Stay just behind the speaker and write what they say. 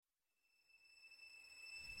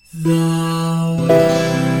The world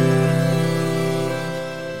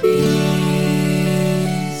is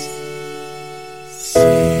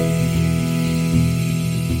saved.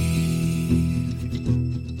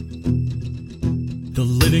 The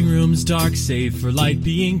living room's dark, save for light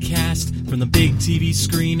being cast from the big TV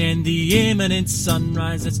screen and the imminent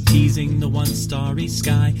sunrise that's teasing the one starry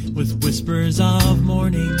sky with whispers of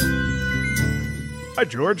morning. Hi,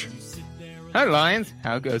 George. Hi, Lions.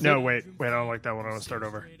 How goes it? No, wait, I don't like that one. I want to start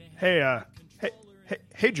over. Hey,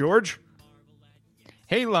 George.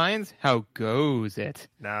 Hey, Lions. How goes it?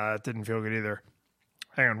 Nah, it didn't feel good either.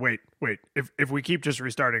 Hang on, wait. If we keep just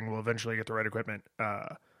restarting, we'll eventually get the right equipment.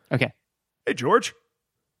 Okay. Hey, George.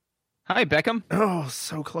 Hi, Beckham. Oh,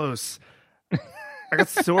 so close. I got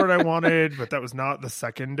the sword I wanted, but that was not the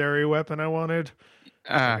secondary weapon I wanted.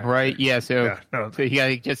 Right. Yeah. So, so you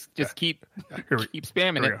gotta just keep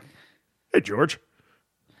spamming it. Go. Hey, George.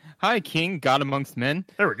 Hi, King. God amongst men.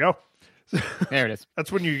 There we go. There it is.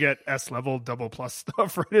 That's when you get S level double plus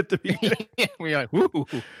stuff right at the beginning. Yeah, we're like, woo.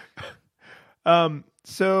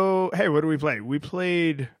 So hey, what do we play? We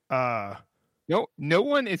played. No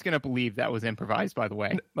one is gonna believe that was improvised. By the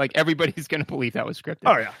way, like everybody's gonna believe that was scripted.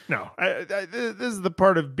 Oh yeah, no. This is the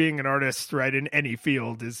part of being an artist, right? In any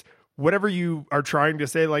field, is whatever you are trying to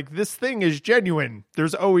say. Like, this thing is genuine.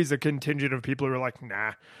 There's always a contingent of people who are like,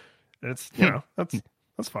 nah. And it's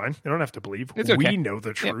that's fine. You don't have to believe. It's okay. We know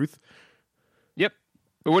the truth. Yep.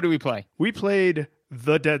 But what do we play? We played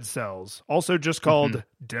The Dead Cells, also just called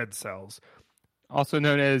Dead Cells, also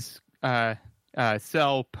known as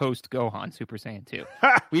Cell post Gohan Super Saiyan 2.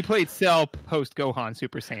 We played Cell post Gohan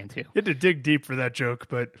Super Saiyan 2. You had to dig deep for that joke,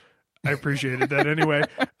 but I appreciated that anyway.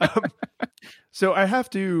 So I have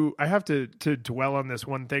to dwell on this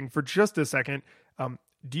one thing for just a second.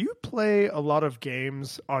 Do you play a lot of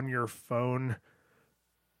games on your phone?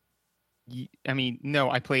 I mean, no,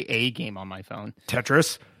 I play a game on my phone.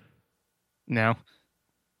 Tetris? No.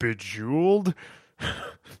 Bejeweled?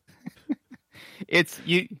 It's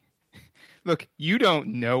you. Look, you don't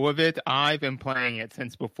know of it. I've been playing it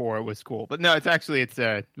since before it was cool. But no,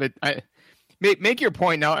 but I make your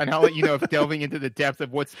point now, and I'll let you know if delving into the depth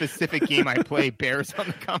of what specific game I play bears on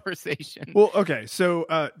the conversation. Well, okay,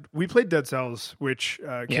 so we played Dead Cells, which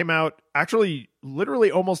came out actually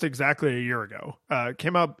literally almost exactly a year ago.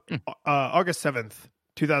 Came out August 7th,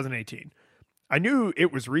 2018. I knew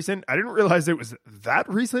it was recent. I didn't realize it was that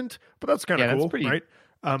recent, but that's kind of cool, right?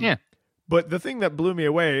 Yeah. But the thing that blew me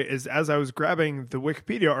away is as I was grabbing the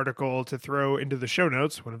Wikipedia article to throw into the show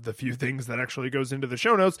notes, one of the few things that actually goes into the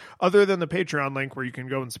show notes, other than the Patreon link where you can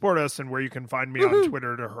go and support us and where you can find me on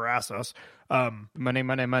Twitter to harass us. Money.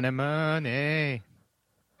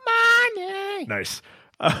 Nice.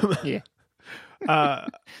 Yeah.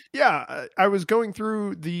 I was going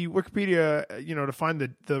through the Wikipedia, to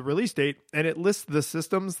find the release date, and it lists the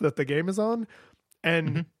systems that the game is on.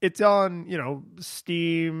 And it's on,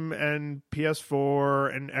 Steam and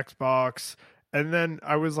PS4 and Xbox. And then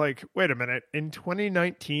I was like, wait a minute. In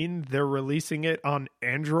 2019, they're releasing it on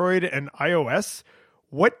Android and iOS?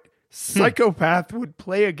 What psychopath would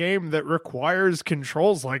play a game that requires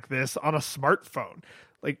controls like this on a smartphone?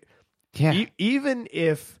 Like, even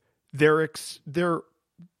if they're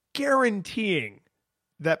guaranteeing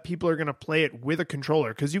that people are going to play it with a controller,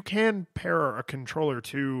 because you can pair a controller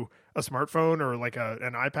to a smartphone or like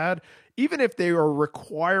an iPad, even if they are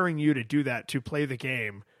requiring you to do that to play the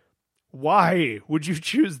game, why would you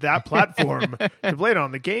choose that platform to play it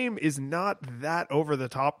on? The game is not that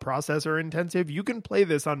over-the-top processor intensive. You can play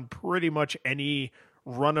this on pretty much any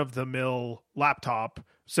run-of-the-mill laptop.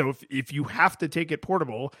 So if you have to take it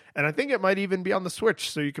portable, and I think it might even be on the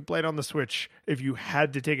Switch, so you could play it on the Switch if you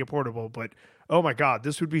had to take it portable. But oh my God,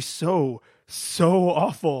 this would be so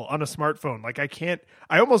awful on a smartphone. Like, I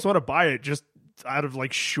almost want to buy it just out of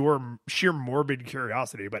like sheer morbid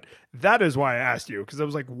curiosity. But that is why I asked you, because I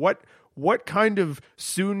was like, what kind of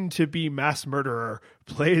soon to be mass murderer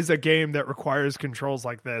plays a game that requires controls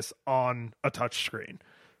like this on a touch screen?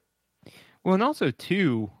 Well, and also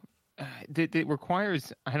too, it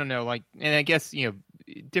requires, I don't know, like, and I guess,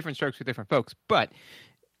 different strokes for different folks, but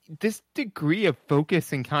this degree of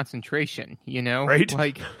focus and concentration, right?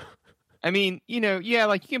 Like, I mean,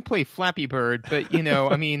 like you can play Flappy Bird, but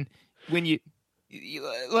I mean, when you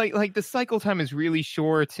like the cycle time is really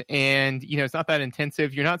short, and it's not that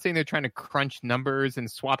intensive. You're not saying they're trying to crunch numbers and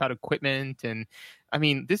swap out equipment, and I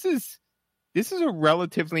mean, this is a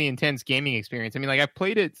relatively intense gaming experience. I mean, like, I've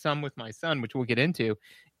played it some with my son, which we'll get into,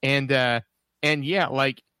 and yeah,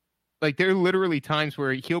 like there are literally times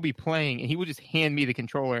where he'll be playing and he will just hand me the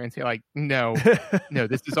controller and say, like, no,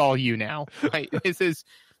 this is all you now. Like,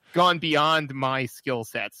 gone beyond my skill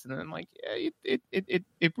sets. And I'm like, yeah,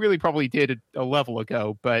 it really probably did a level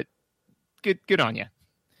ago, but good on you.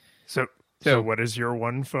 So what is your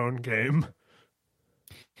one phone game?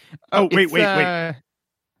 Wait.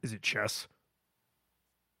 Is it chess?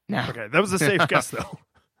 No. Okay, that was a safe guess, though.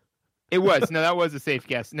 It was. No, that was a safe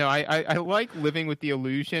guess. No, I like living with the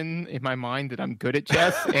illusion in my mind that I'm good at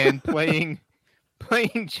chess, and playing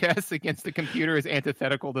chess against the computer is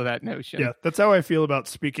antithetical to that notion. Yeah, that's how I feel about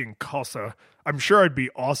speaking Xhosa. I'm sure I'd be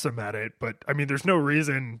awesome at it, but I mean, there's no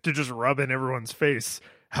reason to just rub in everyone's face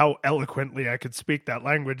how eloquently I could speak that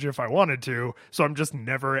language if I wanted to, so I'm just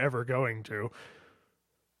never, ever going to.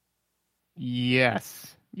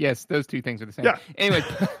 Yes, those two things are the same. Yeah. Anyway,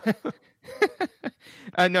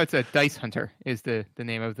 no, it's a Dice Hunter is the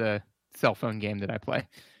name of the cell phone game that I play.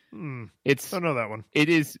 It's I don't know that one. It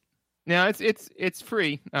is. Now it's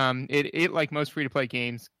free. It like most free to play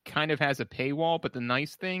games kind of has a paywall, but the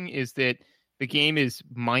nice thing is that the game is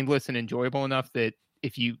mindless and enjoyable enough that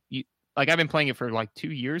if you like, I've been playing it for like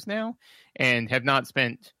 2 years now and have not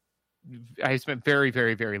spent. I spent very,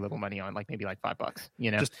 very, very little money on, like maybe like $5. You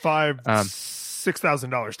know, just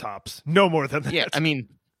 $6,000 tops, no more than that. Yeah, I mean,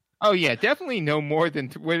 oh yeah, definitely no more than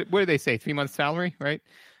what do they say? 3 months salary, right?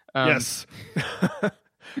 Yes.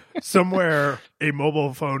 Somewhere a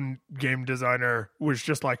mobile phone game designer was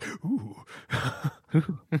just like, ooh.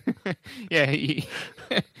 Yeah, he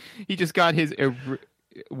just got his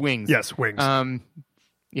wings. Yes, wings.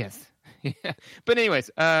 Yes. But anyways,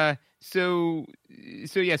 so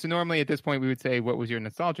normally at this point we would say, what was your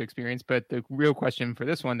nostalgia experience? But the real question for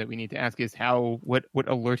this one that we need to ask is what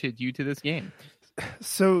alerted you to this game?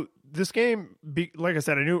 So this game, like I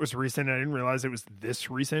said, I knew it was recent. I didn't realize it was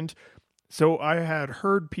this recent. So I had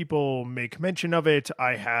heard people make mention of it.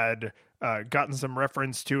 I had gotten some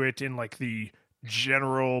reference to it in like the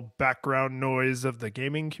general background noise of the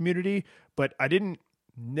gaming community, but I didn't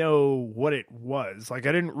know what it was. Like,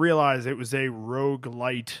 I didn't realize it was a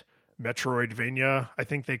roguelite Metroidvania. I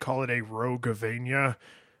think they call it a Roguevania.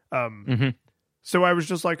 So I was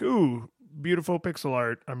just like, ooh, beautiful pixel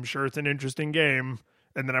art. I'm sure it's an interesting game.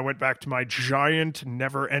 And then I went back to my giant,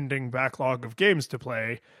 never-ending backlog of games to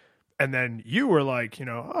play. And then you were like,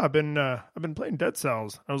 I've been playing Dead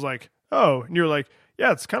Cells. I was like, oh, and you were like,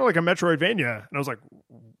 yeah, it's kind of like a Metroidvania. And I was like,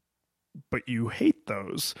 but you hate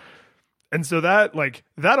those. And so that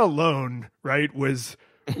alone, right, was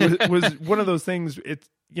one of those things. It's,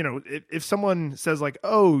 if someone says like,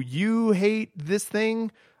 oh, you hate this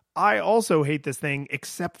thing, I also hate this thing,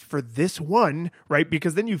 except for this one, right?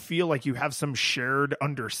 Because then you feel like you have some shared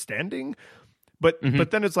understanding. But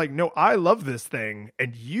then it's like, no, I love this thing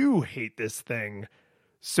and you hate this thing.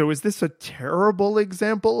 So is this a terrible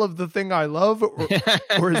example of the thing I love?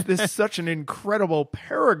 Or is this such an incredible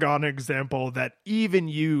paragon example that even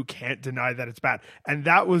you can't deny that it's bad? And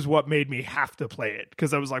that was what made me have to play it.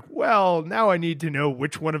 Because I was like, well, now I need to know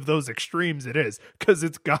which one of those extremes it is. Because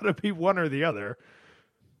it's got to be one or the other.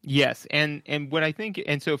 Yes. And what I think,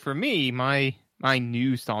 and so for me, my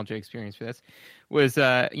nostalgia experience for this was,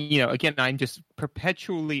 again, I'm just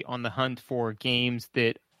perpetually on the hunt for games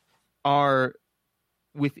that are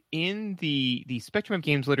within the spectrum of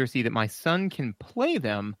games literacy that my son can play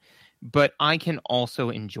them, but I can also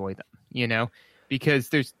enjoy them, because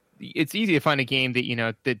it's easy to find a game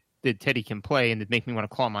that, that Teddy can play and that make me want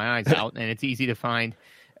to claw my eyes out. And it's easy to find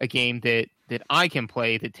a game that I can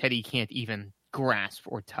play that Teddy can't even grasp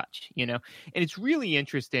or touch, and it's really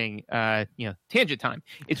interesting, tangent time.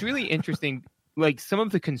 It's really interesting, like some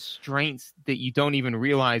of the constraints that you don't even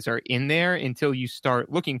realize are in there until you start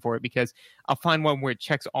looking for it, because I'll find one where it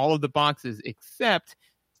checks all of the boxes except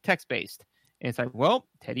text-based. And it's like, well,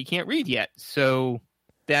 Teddy can't read yet. So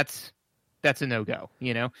that's a no-go,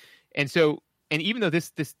 And so, and even though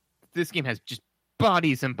this game has just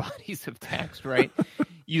bodies and bodies of text, right?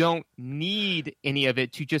 You don't need any of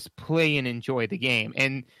it to just play and enjoy the game.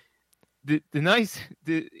 And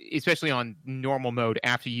especially on normal mode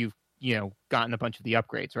after you've, gotten a bunch of the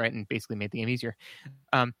upgrades, right? And basically made the game easier.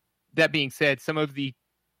 That being said, some of the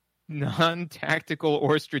non-tactical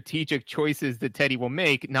or strategic choices that Teddy will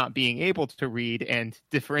make, not being able to read and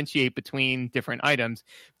differentiate between different items,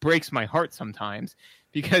 breaks my heart sometimes,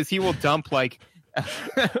 because he will dump like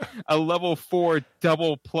a level 4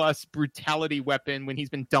 double plus brutality weapon when he's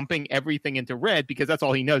been dumping everything into red, because that's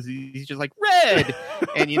all he knows. He's just like, red!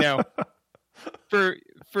 And,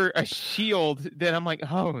 for a shield, then I'm like,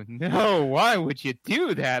 oh no, why would you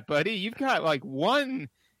do that, buddy? You've got like one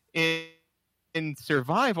in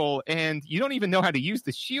survival and you don't even know how to use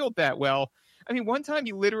the shield that well. I mean, one time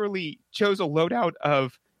he literally chose a loadout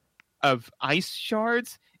of ice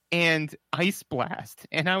shards and Ice Blast.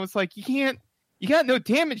 And I was like, you got no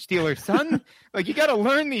damage dealer, son. Like, you got to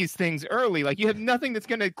learn these things early. Like, you have nothing that's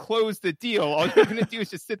going to close the deal. All you're going to do is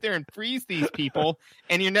just sit there and freeze these people,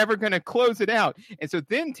 and you're never going to close it out. And so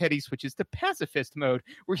then Teddy switches to pacifist mode,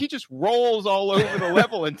 where he just rolls all over the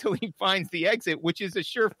level until he finds the exit, which is a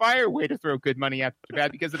surefire way to throw good money after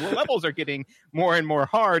bad, because the levels are getting more and more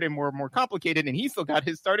hard and more and more complicated, and he's still got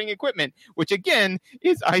his starting equipment, which, again,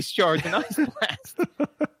 is Ice Shards and Ice Blast.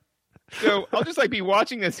 So I'll just be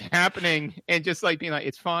watching this happening and just being like,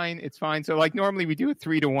 it's fine. So normally we do a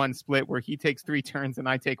 3-to-1 split where he takes 3 turns and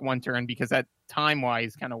I take 1 turn, because that time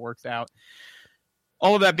wise kind of works out.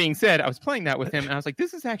 All of that being said, I was playing that with him and I was like,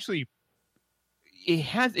 this is actually,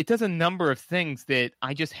 it does a number of things that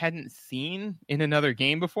I just hadn't seen in another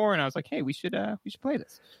game before. And I was like, hey, we should play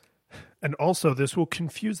this. And also this will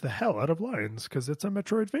confuse the hell out of Lions because it's a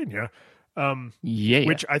Metroidvania.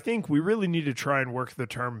 Which I think we really need to try and work the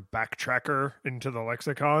term backtracker into the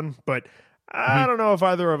lexicon, but I don't know if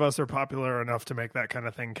either of us are popular enough to make that kind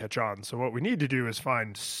of thing catch on. So what we need to do is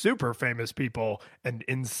find super famous people and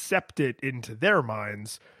incept it into their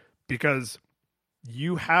minds, because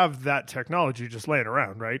you have that technology just laying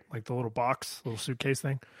around, right? Like the little suitcase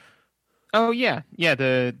thing. Oh yeah. Yeah.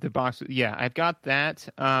 The box. Yeah. I've got that.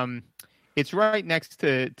 It's right next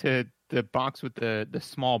to the box with the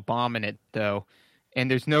small bomb in it, though,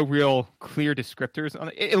 and there's no real clear descriptors on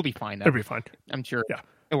it. It'll be fine, though. It'll be fine. I'm sure. Yeah.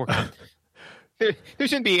 It'll work out. There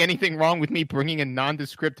shouldn't be anything wrong with me bringing a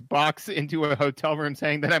nondescript box into a hotel room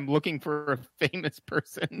saying that I'm looking for a famous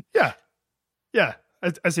person. Yeah. Yeah.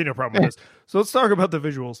 I see no problem with this. So let's talk about the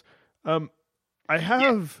visuals. I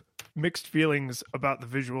have mixed feelings about the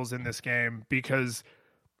visuals in this game because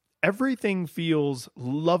everything feels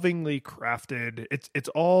lovingly crafted. It's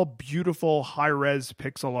all beautiful, high-res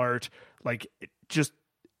pixel art.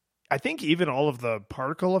 I think even all of the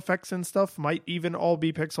particle effects and stuff might even all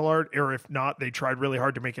be pixel art, or if not, they tried really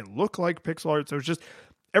hard to make it look like pixel art. So it's just,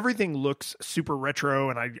 everything looks super retro,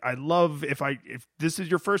 and I love, if this is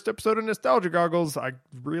your first episode of Nostalgia Goggles, I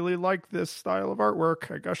really like this style of artwork.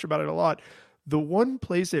 I gush about it a lot. The one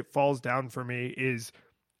place it falls down for me is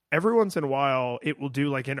every once in a while, it will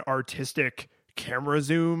do an artistic camera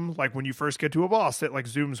zoom. Like when you first get to a boss, it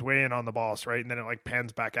zooms way in on the boss, right? And then it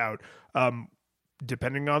pans back out.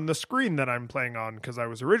 Depending on the screen that I'm playing on, because I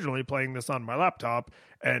was originally playing this on my laptop,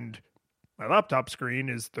 and my laptop screen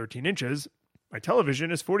is 13 inches. My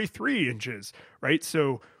television is 43 inches, right?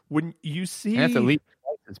 So when you see... That's at least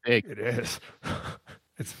as big. It is.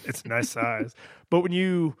 It's nice size. But when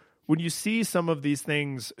you see some of these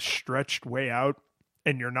things stretched way out,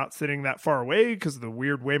 and you're not sitting that far away because of the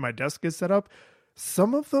weird way my desk is set up,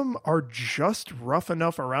 some of them are just rough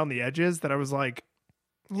enough around the edges that I was like,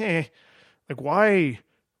 why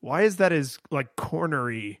is that as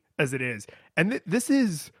cornery as it is? And this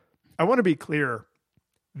is, I want to be clear,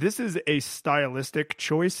 this is a stylistic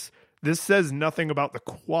choice. This says nothing about the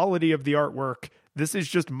quality of the artwork. This is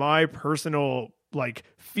just my personal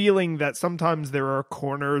feeling that sometimes there are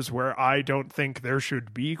corners where I don't think there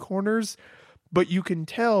should be corners. But you can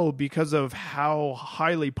tell because of how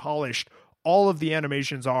highly polished all of the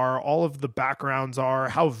animations are, all of the backgrounds are,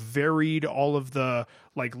 how varied all of the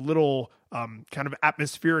little kind of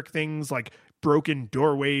atmospheric things, like broken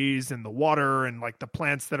doorways and the water and the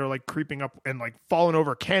plants that are creeping up and falling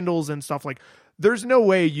over candles and stuff. There's no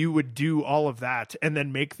way you would do all of that and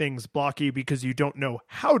then make things blocky because you don't know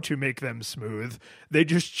how to make them smooth. They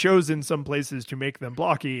just chose in some places to make them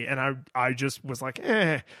blocky. And I just was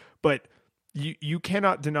but you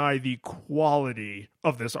cannot deny the quality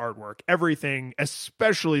of this artwork. Everything,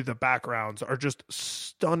 especially the backgrounds, are just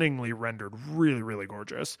stunningly rendered. Really, really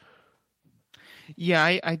gorgeous.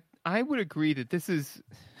 Yeah, I would agree that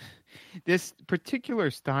this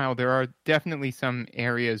particular style, there are definitely some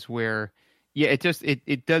areas where,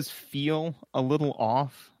 it does feel a little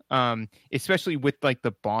off, especially with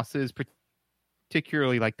the bosses,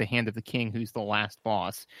 particularly the Hand of the King, who's the last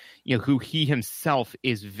boss, who he himself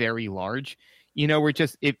is very large, where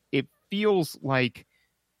just it feels like,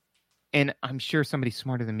 and I'm sure somebody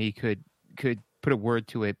smarter than me could put a word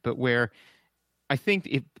to it, but where I think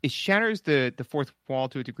it shatters the fourth wall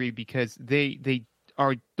to a degree, because they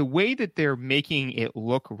are, the way that they're making it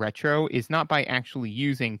look retro is not by actually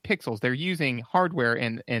using pixels. They're using hardware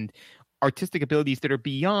and artistic abilities that are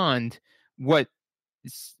beyond what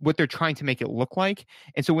they're trying to make it look like.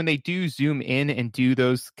 And so when they do zoom in and do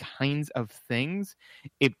those kinds of things,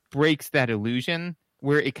 it breaks that illusion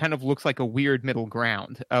where it kind of looks like a weird middle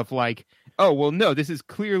ground of oh, well, no, this is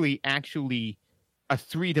clearly actually a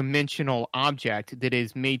 3-dimensional object that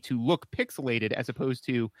is made to look pixelated as opposed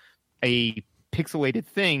to a pixelated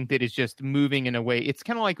thing that is just moving in a way. It's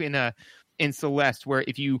kind of like in Celeste, where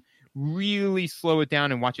if you really slow it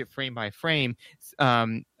down and watch it frame by frame,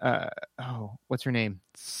 what's her name?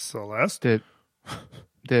 Celeste?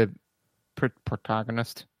 The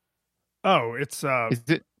protagonist. Oh, it's Is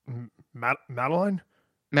it Madeline?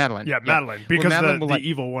 Madeline. Yeah, Madeline. Because Madeline the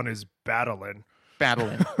evil one is Badeline.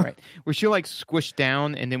 Badeline, right. Where she'll like squish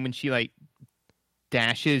down, and then when she like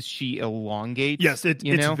dashes, she elongates. Yes, it's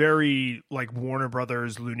know? very like Warner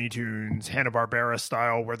Brothers, Looney Tunes, Hanna-Barbera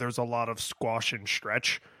style, where there's a lot of squash and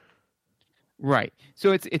stretch. Right.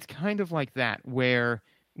 So it's kind of like that, where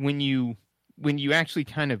when you actually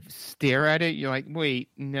kind of stare at it, you're like, wait,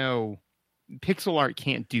 no, pixel art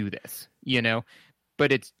can't do this,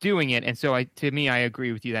 but it's doing it. And so I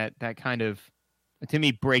agree with you that kind of, to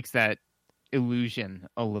me, breaks that illusion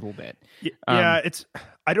a little bit. Yeah,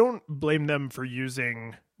 I don't blame them for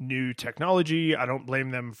using new technology. I don't blame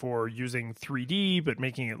them for using 3D, but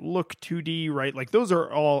making it look 2D, right? Like those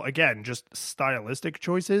are all, again, just stylistic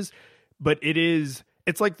choices, but it's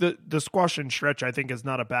like the squash and stretch, I think, is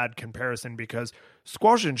not a bad comparison, because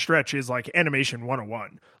squash and stretch is like animation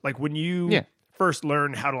 101. Like when you first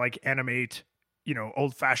learn how to like animate,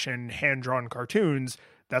 old fashioned hand drawn cartoons,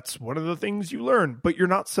 that's one of the things you learn, but you're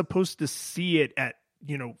not supposed to see it at,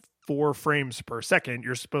 4 frames per second.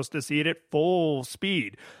 You're supposed to see it at full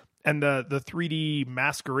speed. And the 3D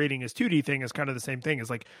masquerading as 2D thing is kind of the same thing. It's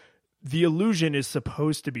like the illusion is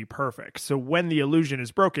supposed to be perfect. So when the illusion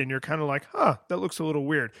is broken, you're kind of like, that looks a little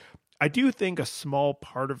weird. I do think a small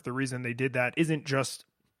part of the reason they did that isn't just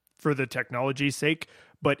for the technology's sake,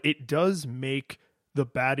 but it does make the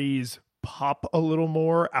baddies pop a little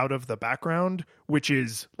more out of the background, which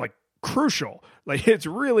is like crucial. Like it's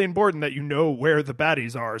really important that you know where the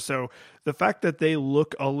baddies are. So the fact that they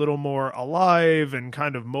look a little more alive and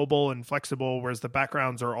kind of mobile and flexible, whereas the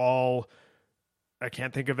backgrounds are all, I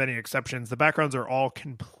can't think of any exceptions, the backgrounds are all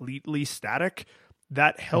completely static,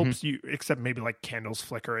 that helps you, except maybe like candles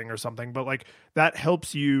flickering or something, but like that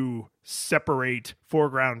helps you separate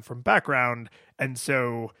foreground from background. And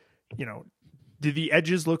so, do the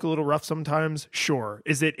edges look a little rough sometimes? Sure.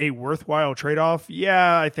 Is it a worthwhile trade-off?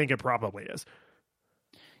 Yeah, I think it probably is.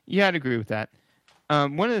 Yeah, I'd agree with that.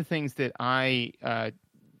 One of the things that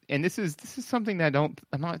and this is something that I don't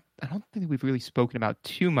think we've really spoken about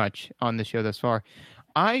too much on the show thus far.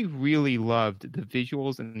 I really loved the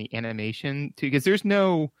visuals and the animation too, because there's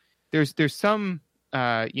some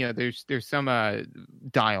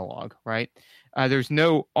dialogue, right? There's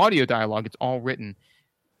no audio dialogue; it's all written.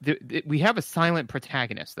 We have a silent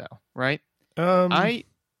protagonist, though, right?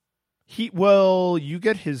 You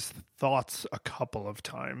get his thoughts a couple of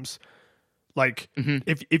times. Like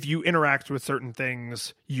if you interact with certain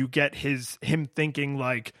things, you get him thinking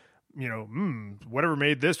like, whatever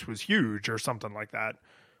made this was huge or something like that.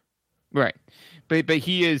 Right. But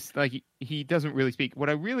he is like, he doesn't really speak. What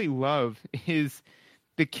I really love is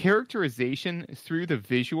the characterization through the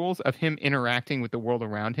visuals of him interacting with the world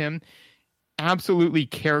around him. Absolutely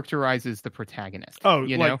characterizes the protagonist. Oh,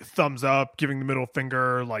 thumbs up, giving the middle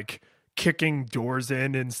finger, like kicking doors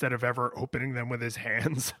in instead of ever opening them with his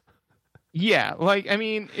hands. Yeah, like, I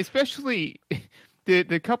mean, especially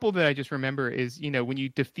the couple that I just remember is, when you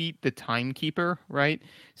defeat the timekeeper, right?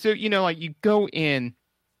 So, like you go in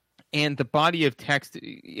and the body of text,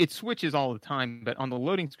 it switches all the time, but on the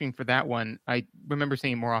loading screen for that one, I remember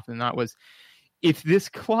saying more often than not was, if this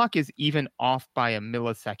clock is even off by a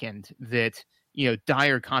millisecond, that,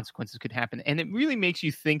 dire consequences could happen. And it really makes you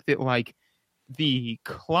think that like the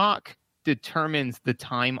clock determines the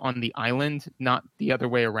time on the island, not the other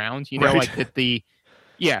way around, right. Like that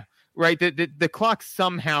right. The clock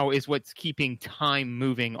somehow is what's keeping time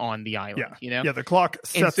moving on the island, Yeah, the clock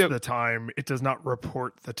sets the time. It does not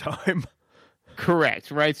report the time.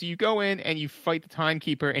 Correct, right? So you go in and you fight the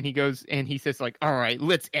timekeeper, and he goes and he says like, "All right,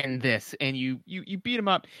 let's end this." And you beat him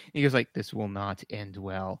up, and he goes like, "This will not end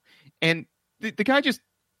well." And the guy just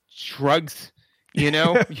shrugs,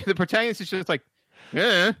 The protagonist is just like,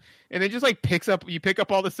 and then just like you pick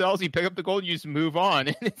up all the cells, you pick up the gold, you just move on,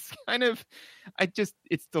 and it's kind of,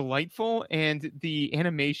 it's delightful, and the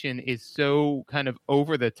animation is so kind of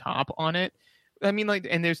over the top on it. I mean, like,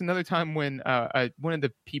 and there's another time when one of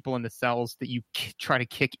the people in the cells that you try to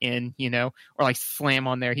kick in, or like slam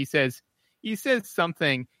on there, he says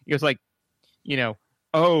something. He goes like,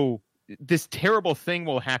 "Oh, this terrible thing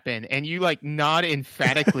will happen," and you like nod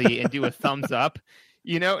emphatically and do a thumbs up,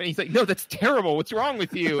 and he's like, "No, that's terrible. What's wrong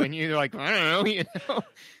with you?" And you're like, "I don't know,"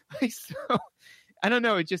 So I don't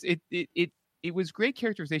know. It just it was great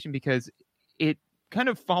characterization because it kind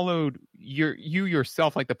of followed you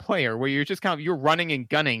yourself, like the player, where you're just kind of, you're running and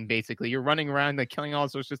gunning, basically. You're running around, like killing all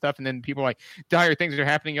sorts of stuff, and then people are like, dire things are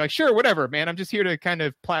happening. You're like, sure, whatever, man. I'm just here to kind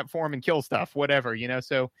of platform and kill stuff, whatever,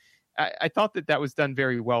 So I thought that was done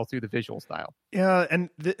very well through the visual style. Yeah, and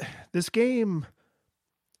this game,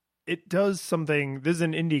 it does something. This is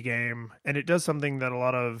an indie game, and it does something that a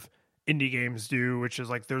lot of indie games do, which is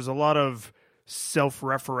like there's a lot of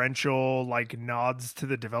self-referential like nods to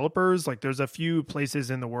the developers. Like there's a few places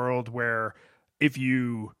in the world where if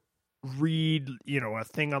you read, a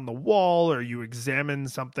thing on the wall or you examine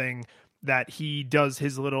something, that he does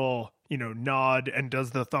his little, nod and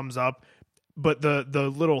does the thumbs up, but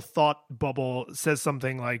the little thought bubble says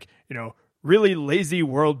something like, really lazy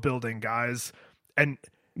world building, guys. And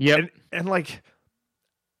yeah, and like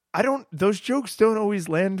those jokes don't always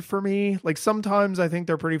land for me. Like sometimes I think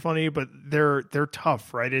they're pretty funny, but they're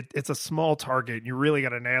tough, right? It's a small target. You really got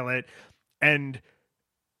to nail it. And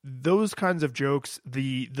those kinds of jokes,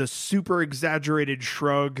 the super exaggerated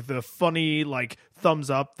shrug, the funny like thumbs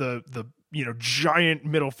up, the giant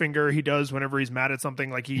middle finger he does whenever he's mad at something,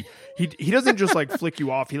 like he doesn't just like flick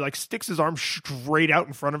you off. He like sticks his arm straight out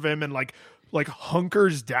in front of him and like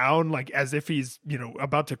hunkers down, like as if he's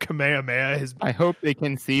about to Kamehameha his. I hope they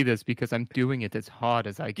can see this because I'm doing it as hard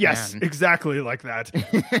as I can. Yes, exactly like that.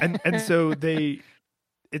 and so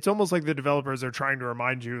it's almost like the developers are trying to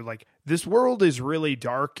remind you, like, this world is really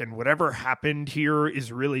dark and whatever happened here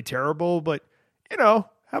is really terrible, but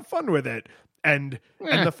have fun with it. And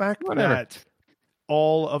the fact that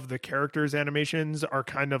all of the characters' animations are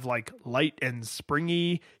kind of like light and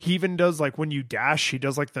springy. He even does, like, when you dash, he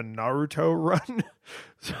does like the Naruto run.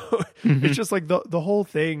 So it's just like the whole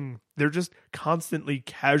thing, they're just constantly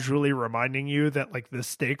casually reminding you that like the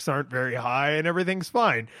stakes aren't very high and everything's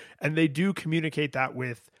fine. And they do communicate that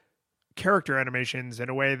with character animations in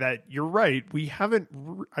a way that, you're right,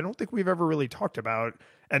 I don't think we've ever really talked about.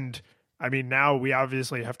 And I mean, now we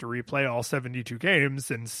obviously have to replay all 72 games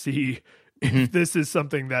and see if this is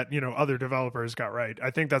something that, other developers got right. I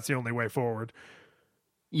think that's the only way forward.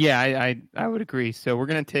 Yeah, I would agree. So we're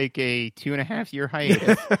going to take a 2.5 year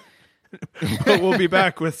hiatus. But we'll be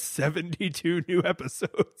back with 72 new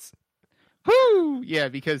episodes. Woo! Yeah,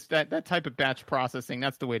 because that type of batch processing,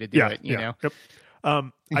 that's the way to do it, you know? Yep.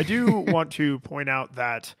 I do want to point out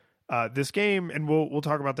that this game, and we'll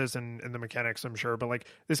talk about this in the mechanics, I'm sure, but like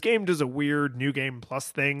this game does a weird New Game Plus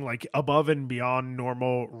thing, like above and beyond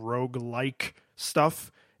normal roguelike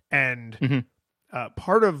stuff. And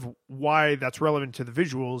part of why that's relevant to the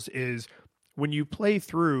visuals is when you play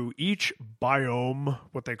through, each biome,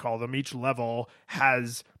 what they call them, each level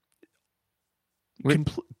has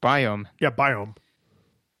biome. Yeah, biome.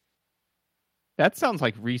 That sounds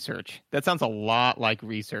like research. That sounds a lot like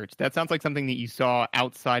research. That sounds like something that you saw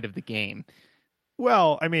outside of the game.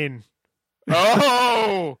 Well, I mean,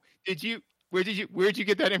 where'd you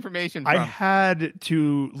get that information from? I had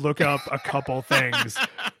to look up a couple things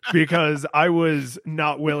because I was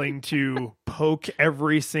not willing to poke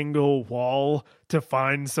every single wall to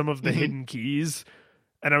find some of the hidden keys.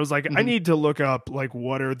 And I was like, I need to look up like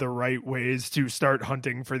what are the right ways to start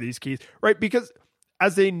hunting for these keys, right? Because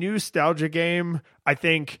as a nostalgia game, I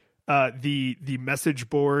think the message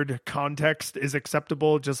board context is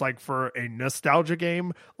acceptable. Just like for a nostalgia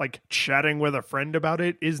game, like chatting with a friend about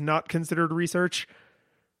it is not considered research.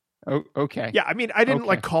 Oh, okay. Yeah, I mean, I didn't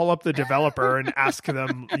like call up the developer and ask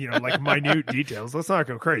them, like minute details. Let's not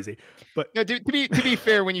go crazy. But no, to be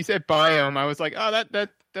fair, when you said biome, I was like, oh,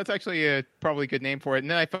 that's actually a probably good name for it.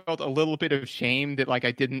 And then I felt a little bit of shame that like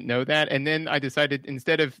I didn't know that. And then I decided,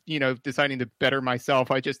 instead of deciding to better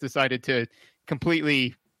myself, I just decided to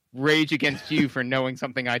completely rage against you for knowing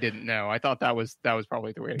something I didn't know. I thought that was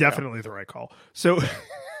probably the way to definitely the right call. So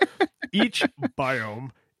each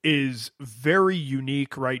biome is very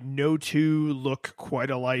unique, right? No two look quite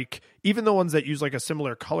alike. Even the ones that use like a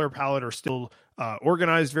similar color palette are still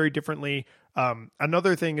organized very differently.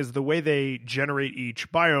 Another thing is the way they generate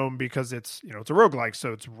each biome, because it's it's a roguelike,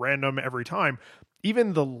 so it's random every time.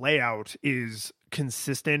 Even the layout is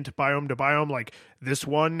consistent biome to biome. Like this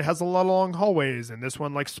one has a lot of long hallways, and this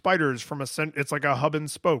one like spiders from it's like a hub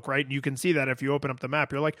and spoke, right? And you can see that if you open up the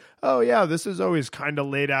map, you're like, oh yeah, this is always kind of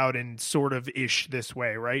laid out in sort of ish this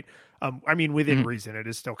way, right? I mean, within reason, it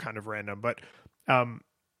is still kind of random, but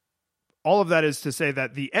all of that is to say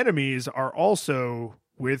that the enemies are also,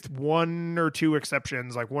 with one or two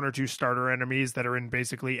exceptions, like one or two starter enemies that are in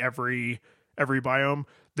basically every biome,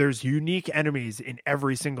 there's unique enemies in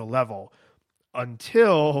every single level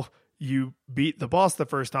until you beat the boss the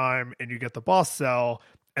first time and you get the boss cell,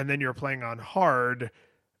 and then you're playing on hard.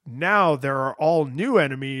 now there are all new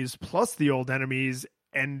enemies plus the old enemies.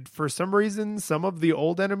 And for some reason, some of the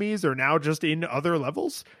old enemies are now just in other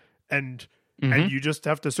levels, and you just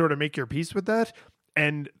have to sort of make your peace with that.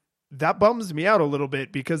 And that bums me out a little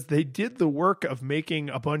bit because they did the work of making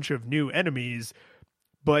a bunch of new enemies,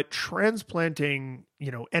 but transplanting,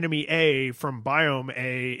 enemy A from biome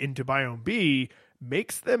A into biome B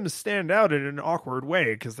makes them stand out in an awkward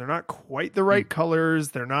way because they're not quite the right colors.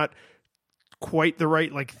 They're not quite the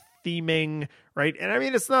right theming, right? And I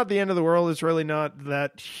mean, it's not the end of the world. It's really not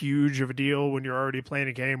that huge of a deal when you're already playing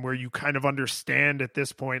a game where you kind of understand at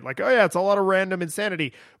this point, oh yeah, it's a lot of random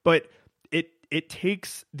insanity, but it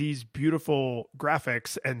takes these beautiful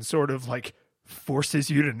graphics and sort of forces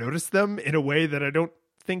you to notice them in a way that I don't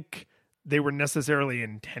think they were necessarily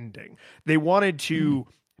intending. They wanted to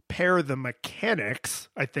pair the mechanics,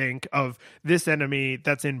 I think, of this enemy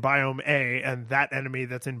that's in biome A and that enemy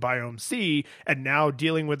that's in biome C, and now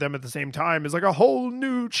dealing with them at the same time is a whole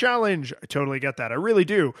new challenge. I totally get that. I really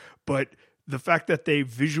do. But the fact that they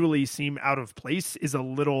visually seem out of place is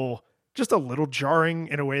just a little jarring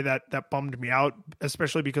in a way that bummed me out,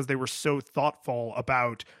 especially because they were so thoughtful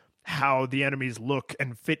about how the enemies look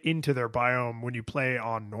and fit into their biome when you play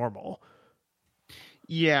on normal.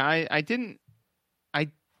 Yeah, I didn't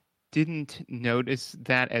notice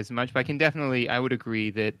that as much, but I would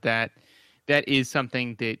agree that is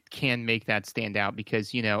something that can make that stand out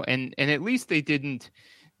because, and at least they didn't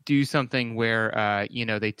do something where,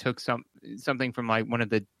 they took something from one of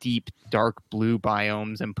the deep dark blue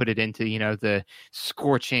biomes and put it into, the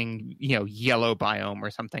scorching, yellow biome or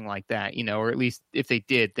something like that, or at least if they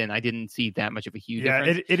did, then I didn't see that much of a huge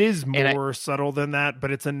difference. Yeah, it is more subtle than that,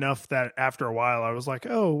 but it's enough that after a while I was like,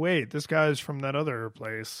 oh, wait, this guy's from that other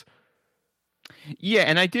place. Yeah,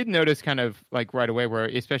 and I did notice kind of right away where,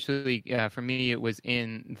 especially for me, it was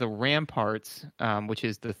in the ramparts, which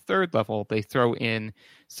is the third level. They throw in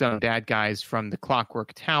some bad guys from the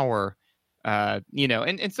Clockwork Tower,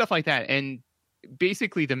 and stuff like that. And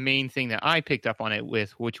basically the main thing that I picked up on it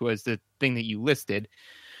with, which was the thing that you listed,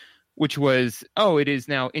 which was, it is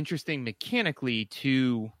now interesting mechanically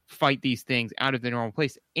to fight these things out of the normal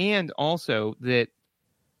place. And also that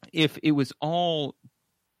if it was all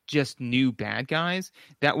just new bad guys,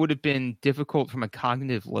 that would have been difficult from a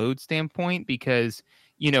cognitive load standpoint because,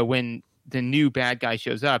 when the new bad guy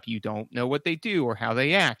shows up, you don't know what they do or how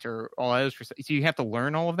they act or all those. So you have to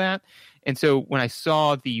learn all of that. And so when I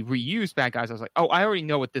saw the reused bad guys, I was like, oh, I already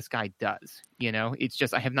know what this guy does. It's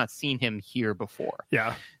just I have not seen him here before.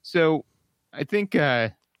 Yeah. So I think,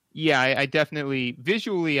 I definitely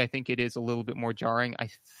visually, I think it is a little bit more jarring. I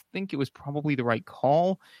think it was probably the right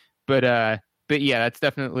call, but yeah, that's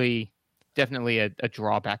definitely a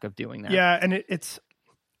drawback of doing that. Yeah, and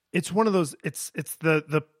it's one of those. It's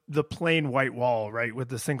the plain white wall, right, with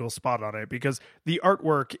the single spot on it, because the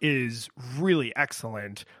artwork is really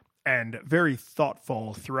excellent and very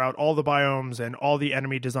thoughtful throughout all the biomes and all the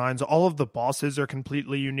enemy designs. All of the bosses are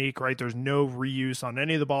completely unique, right? There's no reuse on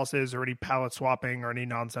any of the bosses or any palette swapping or any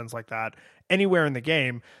nonsense like that anywhere in the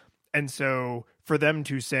game. And so for them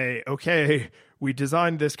to say, okay, we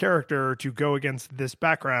designed this character to go against this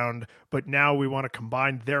background, but now we want to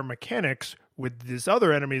combine their mechanics with this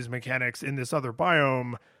other enemy's mechanics in this other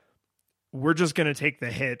biome, we're just going to take the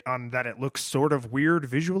hit on that it looks sort of weird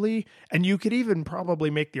visually. And you could even probably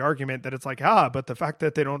make the argument that it's but the fact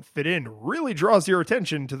that they don't fit in really draws your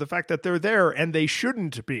attention to the fact that they're there and they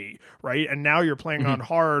shouldn't be, right? And now you're playing on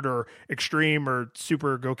hard or extreme or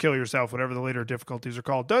super go kill yourself, whatever the later difficulties are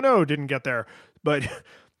called. Don't know, didn't get there. But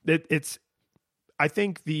it's I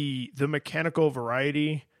think the mechanical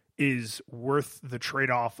variety is worth the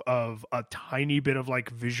trade-off of a tiny bit of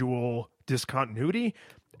visual discontinuity.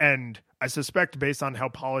 And I suspect, based on how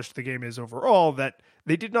polished the game is overall, that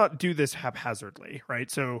they did not do this haphazardly,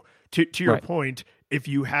 right? So to your point, if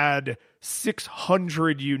you had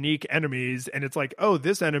 600 unique enemies and it's oh,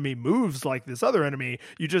 this enemy moves like this other enemy,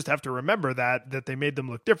 you just have to remember that they made them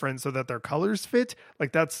look different so that their colors fit.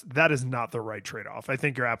 That is not the right trade-off. I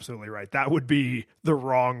think you're absolutely right. That would be the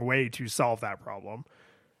wrong way to solve that problem.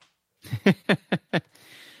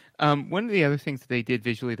 One of the other things that they did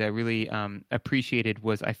visually that I really appreciated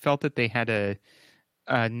was I felt that they had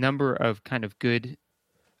a number of kind of good.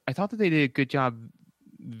 I thought that they did a good job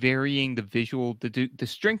varying the visual, the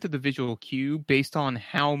strength of the visual cue based on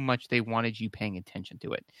how much they wanted you paying attention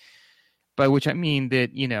to it. By which I mean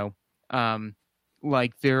that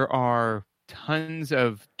there are tons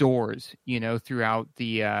of doors, throughout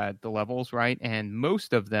the levels, right? And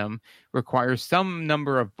most of them require some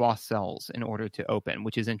number of boss cells in order to open,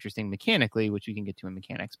 which is interesting mechanically, which you can get to in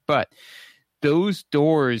mechanics. But those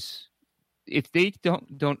doors if they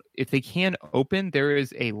if they can open, there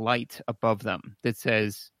is a light above them that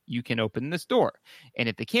says you can open this door. And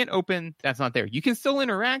if they can't open, that's not there. You can still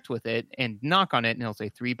interact with it and knock on it, and it'll say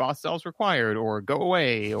 3 boss cells required, or go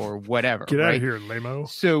away, or whatever. Get out right? of here, lame-o.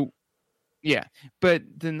 So yeah, but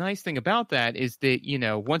the nice thing about that is that,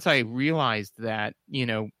 once I realized that,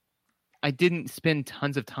 I didn't spend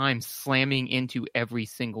tons of time slamming into every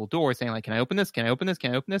single door saying, like, can I open this? Can I open this?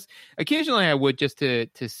 Can I open this? Occasionally I would, just to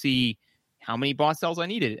see how many boss cells I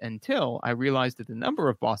needed, until I realized that the number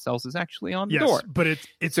of boss cells is actually on the door. But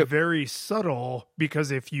it's very subtle, because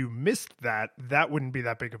if you missed that wouldn't be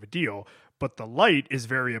that big of a deal. But the light is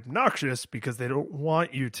very obnoxious because they don't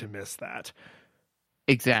want you to miss that.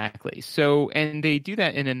 Exactly. So, and they do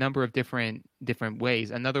that in a number of different ways.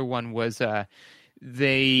 Another one was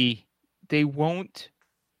they won't.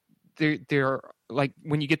 They're like,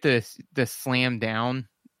 when you get the slam down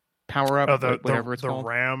power up, whatever it's called, the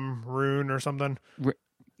Ram rune or something. The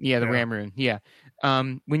Ram rune. Yeah.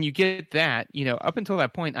 When you get that, up until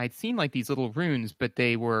that point, I'd seen like these little runes, but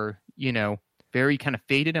they were, very kind of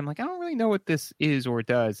faded. I'm like, I don't really know what this is or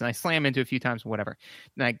does. And I slam into it a few times, whatever.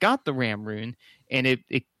 And I got the Ram rune, and it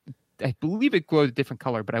I believe it glowed a different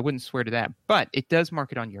color, but I wouldn't swear to that. But it does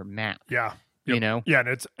mark it on your map. Yeah. Yep. Yeah,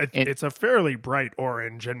 and it's a fairly bright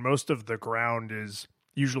orange, and most of the ground is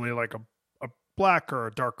usually like a black or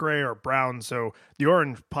a dark gray or brown, so the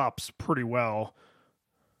orange pops pretty well.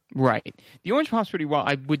 Right. The orange pops pretty well.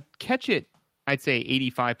 I would catch it, I'd say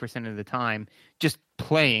 85% of the time, just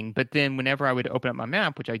playing, but then whenever I would open up my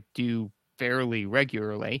map, which I do fairly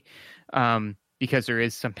regularly, because there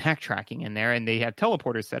is some backtracking in there, and they have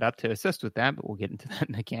teleporters set up to assist with that, but we'll get into that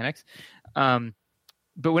mechanics.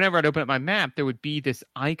 But whenever I'd open up my map, there would be this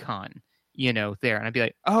icon, there. And I'd be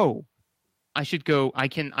like, oh, I should go. I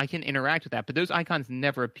can interact with that. But those icons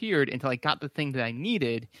never appeared until I got the thing that I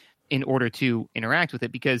needed in order to interact with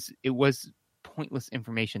it, because it was pointless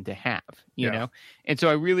information to have, you know? And so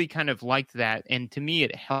I really kind of liked that. And to me,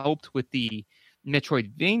 it helped with the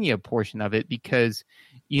Metroidvania portion of it, because,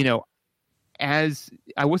 as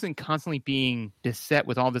I wasn't constantly being beset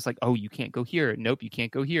with all this, like, oh, you can't go here. Nope, you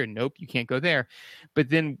can't go here. Nope, you can't go there. But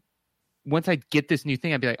then once I get this new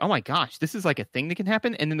thing, I'd be like, oh my gosh, this is like a thing that can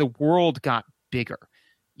happen. And then the world got bigger,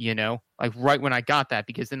 like right when I got that,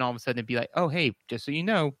 because then all of a sudden it'd be like, oh, hey, just so you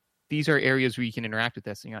know, these are areas where you can interact with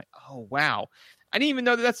this. And you're like, oh, wow. I didn't even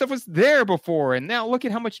know that stuff was there before. And now look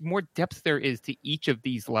at how much more depth there is to each of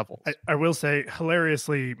these levels. I will say,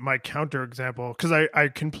 hilariously, my counter example, because I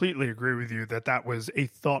completely agree with you that was a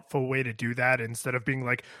thoughtful way to do that, instead of being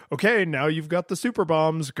like, okay, now you've got the super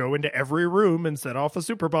bombs, go into every room and set off a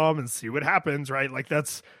super bomb and see what happens, right? Like,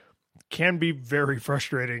 that's can be very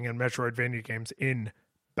frustrating in Metroidvania games in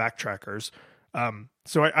backtrackers.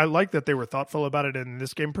 So I like that they were thoughtful about it in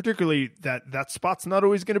this game, particularly that spot's not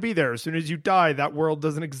always going to be there. As soon as you die, that world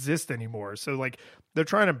doesn't exist anymore. So like, they're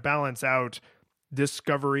trying to balance out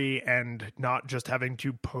discovery and not just having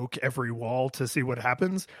to poke every wall to see what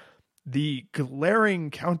happens. The glaring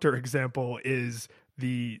counterexample is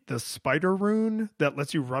the spider rune that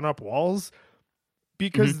lets you run up walls,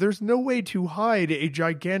 because there's no way to hide a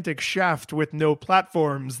gigantic shaft with no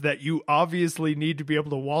platforms that you obviously need to be able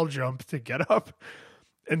to wall jump to get up.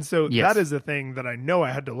 And so that is a thing that I know I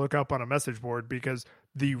had to look up on a message board, because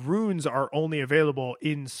the runes are only available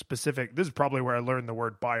in specific. This is probably where I learned the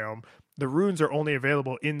word biome. The runes are only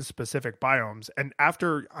available in specific biomes. And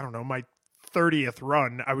after, I don't know, my 30th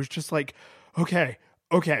run, I was just like, okay.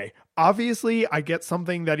 Obviously I get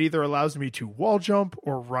something that either allows me to wall jump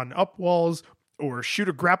or run up walls or shoot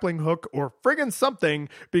a grappling hook or friggin' something,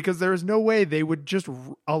 because there is no way they would just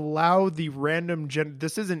allow the random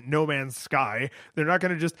this isn't No Man's Sky. They're not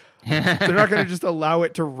going to just allow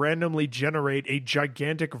it to randomly generate a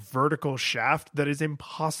gigantic vertical shaft that is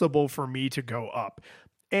impossible for me to go up.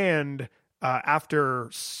 And after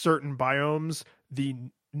certain biomes,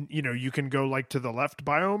 you can go like to the left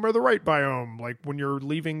biome or the right biome, like when you're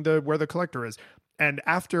leaving where the collector is. And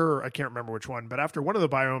after, I can't remember which one, but after one of the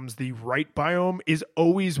biomes, the right biome is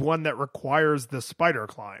always one that requires the spider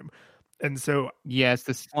climb. And so... Yes,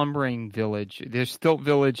 the Slumbering Village. There's Stilt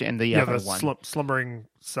Village and the other one. Slumbering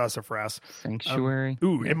Sassafras. Sanctuary.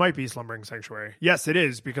 It might be Slumbering Sanctuary. Yes, it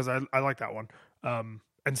is, because I like that one.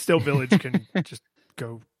 And Stilt Village can just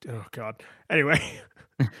go... Oh, God. Anyway.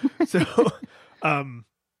 So...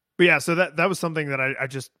 But yeah, so that was something that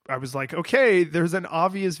I was like, okay, there's an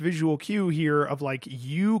obvious visual cue here of like,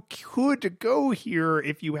 you could go here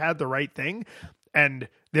if you had the right thing. And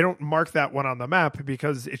they don't mark that one on the map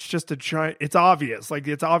because it's just it's obvious. Like,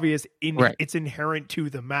 it's obvious it's inherent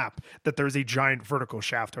to the map that there's a giant vertical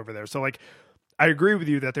shaft over there. So like, I agree with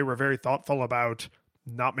you that they were very thoughtful about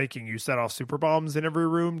not making you set off super bombs in every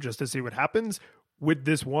room just to see what happens with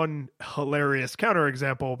this one hilarious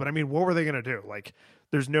counterexample. But I mean, what were they going to do? Like,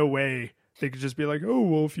 there's no way they could just be like, oh,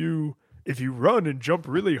 well, if you run and jump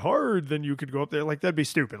really hard, then you could go up there. Like, that'd be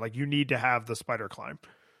stupid. Like, you need to have the spider climb.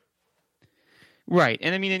 Right.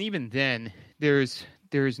 And I mean, and even then there's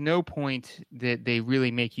no point that they really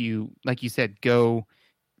make you, like you said, go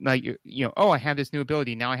like, oh, I have this new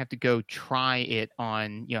ability. Now I have to go try it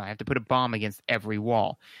on, I have to put a bomb against every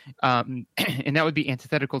wall. And that would be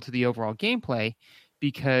antithetical to the overall gameplay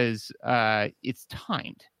because it's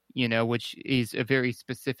timed, which is a very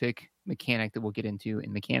specific mechanic that we'll get into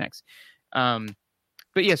in mechanics. But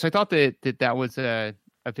yeah, so I thought that was a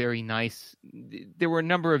very nice, there were a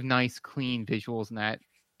number of nice, clean visuals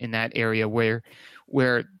in that area where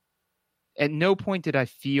at no point did I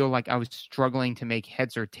feel like I was struggling to make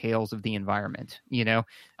heads or tails of the environment. I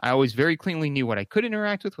always very cleanly knew what I could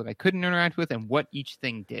interact with, what I couldn't interact with, and what each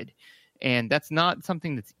thing did. And that's not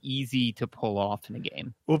something that's easy to pull off in a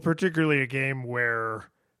game. Well, particularly a game where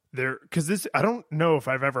because I don't know if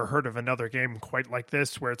I've ever heard of another game quite like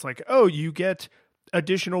this, where it's like, oh, you get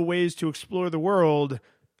additional ways to explore the world.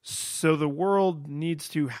 So the world needs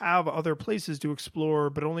to have other places to explore,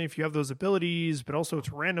 but only if you have those abilities, but also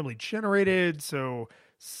it's randomly generated. So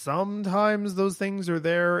sometimes those things are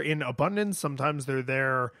there in abundance. Sometimes they're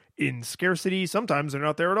there in scarcity. Sometimes they're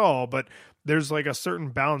not there at all, but there's like a certain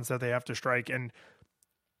balance that they have to strike. And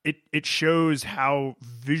it shows how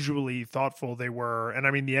visually thoughtful they were. And I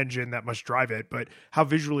mean, the engine that must drive it, but how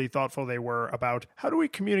visually thoughtful they were about how do we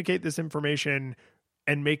communicate this information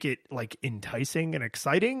and make it like enticing and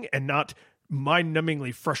exciting and not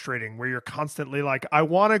mind-numbingly frustrating where you're constantly like, I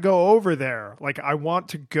want to go over there. Like, I want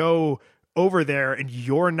to go over there and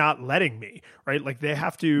you're not letting me, right? Like, they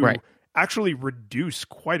have to actually reduce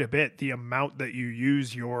quite a bit the amount that you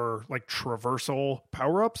use your like traversal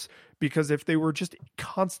power-ups, because if they were just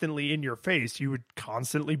constantly in your face, you would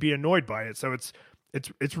constantly be annoyed by it. So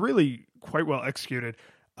it's really quite well executed.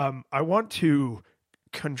 I want to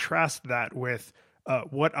contrast that with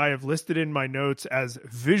what I have listed in my notes as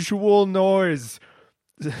visual noise.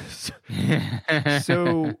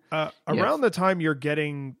 So around the time you're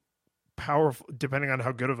getting powerful, depending on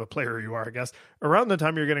how good of a player you are, I guess, around the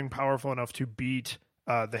time you're getting powerful enough to beat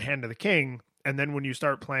the Hand of the King, and then when you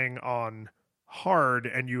start playing on hard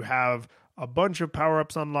and you have a bunch of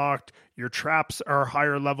power-ups unlocked, your traps are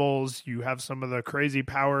higher levels, you have some of the crazy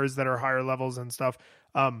powers that are higher levels and stuff,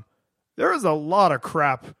 there is a lot of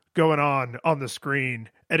crap going on the screen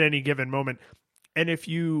at any given moment. And if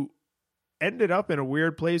you ended up in a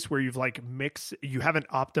weird place where you've like you haven't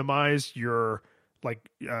optimized your like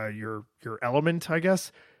your element, I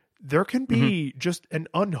guess, there can be just an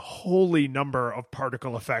unholy number of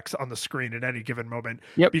particle effects on the screen at any given moment.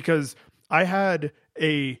 Yep. Because I had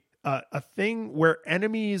a thing where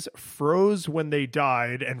enemies froze when they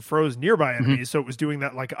died and froze nearby enemies, so it was doing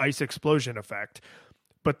that like ice explosion effect.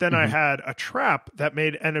 But then I had a trap that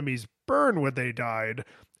made enemies burn when they died.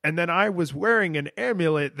 And then I was wearing an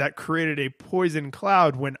amulet that created a poison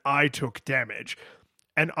cloud when I took damage.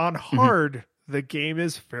 And on hard, the game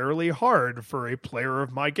is fairly hard for a player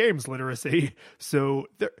of my games literacy. So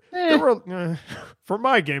there were, for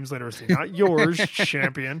my games literacy, not yours,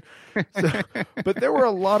 champion. So, but there were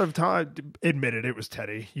a lot of times, admitted it was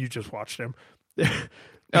Teddy. You just watched him.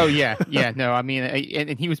 Oh, yeah. Yeah, no, I mean,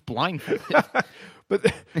 and he was blindfolded.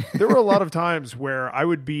 But there were a lot of times where I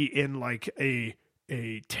would be in like a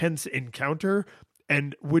tense encounter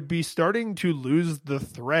and would be starting to lose the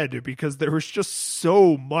thread because there was just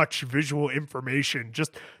so much visual information.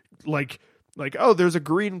 Just like, oh, there's a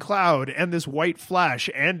green cloud and this white flash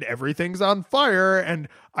and everything's on fire. And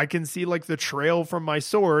I can see like the trail from my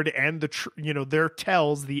sword and their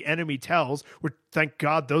tells, the enemy tells, which thank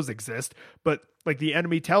God those exist. But like the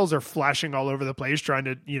enemy tells are flashing all over the place, trying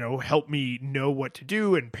to, help me know what to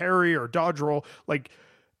do and parry or dodge roll. Like,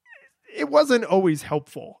 it wasn't always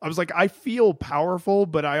helpful. I was like, I feel powerful,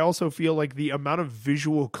 but I also feel like the amount of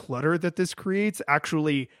visual clutter that this creates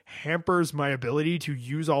actually hampers my ability to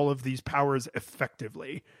use all of these powers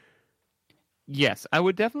effectively. Yes, I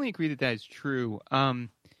would definitely agree that is true.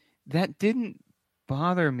 That didn't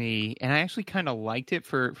bother me, and I actually kind of liked it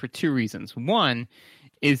for two reasons. One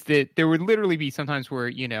is that there would literally be sometimes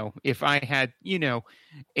where, if I had,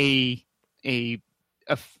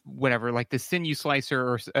 whatever, like the sinew slicer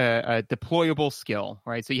or a deployable skill,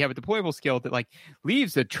 right? So you have a deployable skill that like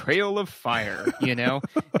leaves a trail of fire,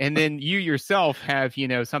 and then you yourself have,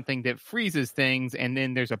 something that freezes things, and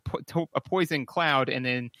then there's a poison cloud, and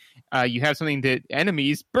then You have something that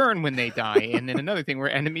enemies burn when they die, and then another thing where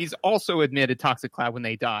enemies also emit a toxic cloud when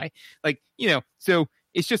they die. Like, so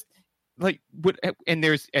it's just like what, and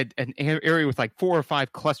there's an area with like 4 or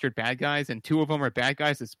 5 clustered bad guys, and 2 of them are bad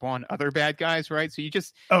guys that spawn other bad guys, right? So you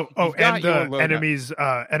just and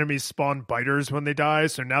the enemies spawn biters when they die.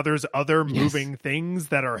 So now there's other moving things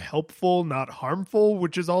that are helpful, not harmful,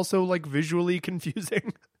 which is also like visually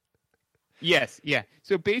confusing. Yes, yeah.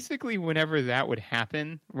 So basically, whenever that would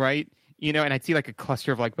happen, right? And I'd see like a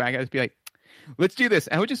cluster of like bad guys, be like, let's do this.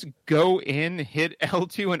 I would just go in, hit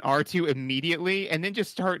L2 and R2 immediately, and then just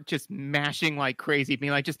start just mashing like crazy,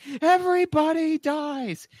 being like, just everybody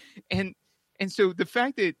dies. And so the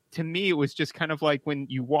fact that to me it was just kind of like when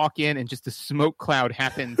you walk in and just a smoke cloud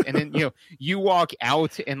happens, and then you walk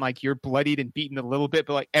out and like you're bloodied and beaten a little bit,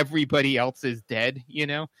 but like everybody else is dead,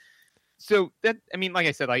 So that, I mean, like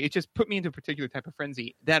I said, like it just put me into a particular type of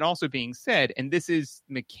frenzy. That also being said, and this is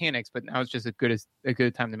mechanics, but now it's just a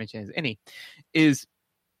good time to mention as any, is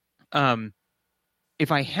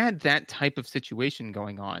if I had that type of situation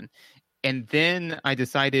going on, and then I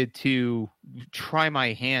decided to try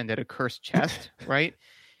my hand at a cursed chest, right?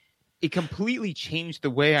 It completely changed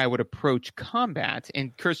the way I would approach combat,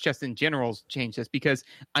 and cursed chest in general changed this because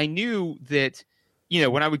I knew that.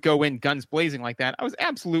 When I would go in guns blazing like that, I was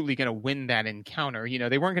absolutely going to win that encounter.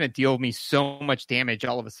 They weren't going to deal me so much damage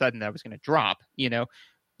all of a sudden that I was going to drop,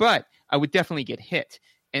 but I would definitely get hit.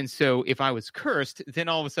 And so if I was cursed, then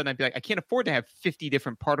all of a sudden I'd be like, I can't afford to have 50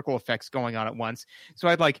 different particle effects going on at once. So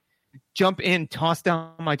I'd like jump in, toss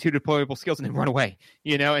down my 2 deployable skills, and then run away,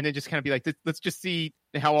 and then just kind of be like, let's just see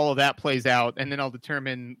how all of that plays out. And then I'll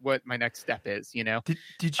determine what my next step is,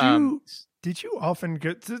 Did you often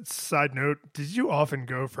go, side note, did you often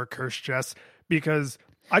go for cursed chests? Because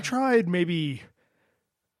I tried maybe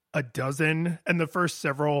a dozen, and the first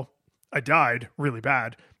several, I died really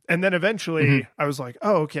bad. And then eventually I was like,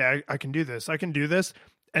 oh, okay, I can do this. I can do this.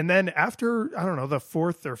 And then after, I don't know, the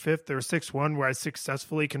 4th or 5th or 6th one where I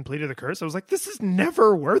successfully completed the curse, I was like, this is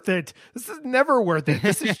never worth it. This is never worth it.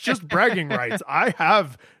 This is just bragging rights. I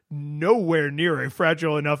have nowhere near a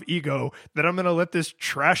fragile enough ego that I'm going to let this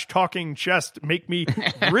trash talking chest make me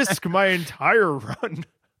risk my entire run.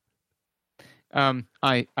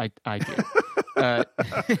 I do.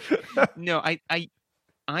 No,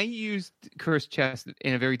 I used cursed chests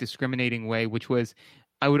in a very discriminating way, which was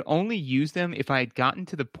I would only use them if I had gotten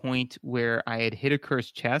to the point where I had hit a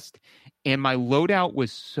cursed chest and my loadout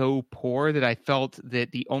was so poor that I felt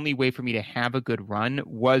that the only way for me to have a good run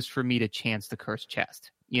was for me to chance the cursed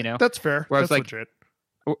chest. That's fair. Where That's legit.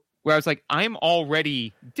 Where I was like, I'm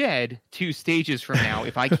already dead 2 stages from now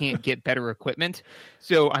if I can't get better equipment.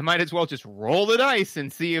 So I might as well just roll the dice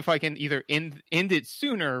and see if I can either end it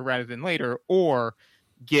sooner rather than later or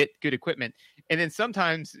get good equipment. And then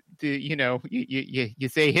sometimes you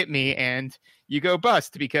say hit me and you go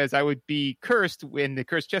bust because I would be cursed when the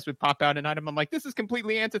cursed chest would pop out an item. I'm like, this is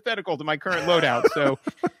completely antithetical to my current loadout.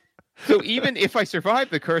 So even if I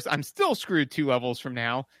survive the curse, I'm still screwed 2 levels from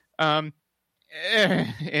now. And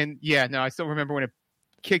yeah, no, I still remember when it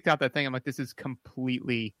kicked out that thing. I'm like, this is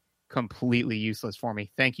completely useless for me.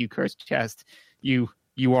 Thank you, cursed chest. You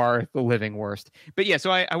are the living worst. But yeah, so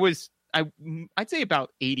I'd say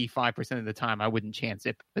about 85% of the time I wouldn't chance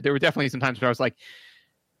it, but there were definitely some times where I was like,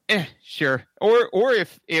 sure. Or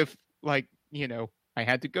if like, I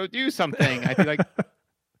had to go do something, I'd be like,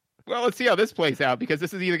 well, let's see how this plays out because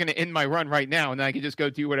this is either going to end my run right now and then I can just go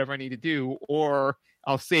do whatever I need to do, or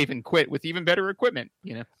I'll save and quit with even better equipment,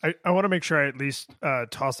 I want to make sure I at least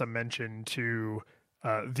toss a mention to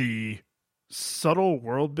the subtle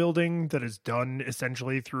world building that is done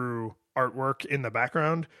essentially through artwork in the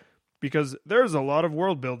background. Because there's a lot of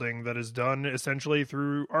world building that is done essentially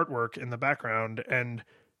through artwork in the background, and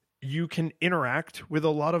you can interact with a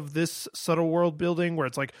lot of this subtle world building where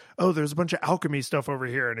it's like, oh, there's a bunch of alchemy stuff over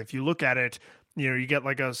here. And if you look at it, you get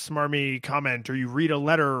like a smarmy comment, or you read a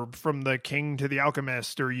letter from the king to the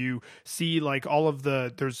alchemist, or you see like all of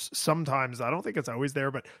there's sometimes, I don't think it's always there,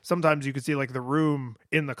 but sometimes you can see like the room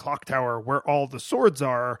in the clock tower where all the swords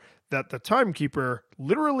are that the timekeeper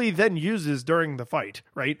literally then uses during the fight,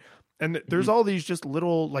 right? And there's all these just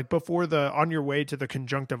little, like before on your way to the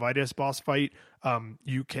conjunctivitis boss fight,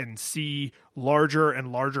 you can see larger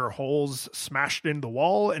and larger holes smashed in the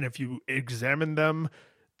wall. And if you examine them,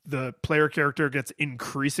 the player character gets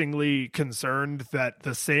increasingly concerned that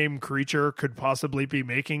the same creature could possibly be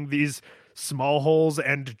making these small holes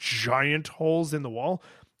and giant holes in the wall.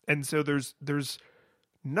 And so there's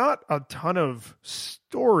not a ton of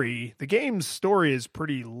story. The game's story is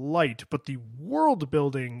pretty light, but the world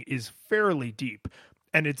building is fairly deep.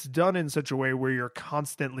 And it's done in such a way where you're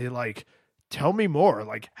constantly like, tell me more.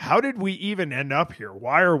 Like, how did we even end up here?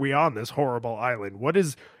 Why are we on this horrible island? What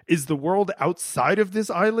is the world outside of this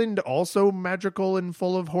island also magical and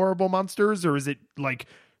full of horrible monsters? Or is it like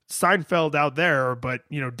Seinfeld out there, but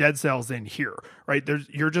Dead Cells in here, right?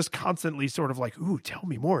 You're just constantly sort of like, ooh, tell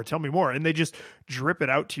me more. And they just drip it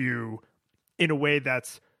out to you in a way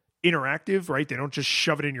that's interactive, right? They don't just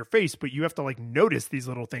shove it in your face, but you have to like notice these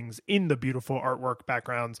little things in the beautiful artwork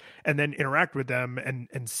backgrounds and then interact with them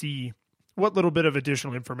and see what little bit of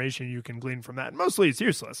additional information you can glean from that. And mostly it's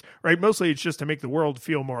useless, right? Mostly it's just to make the world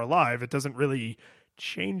feel more alive. It doesn't really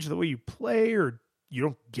change the way you play, or you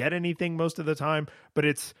don't get anything most of the time. But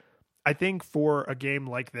I think for a game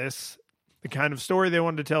like this, the kind of story they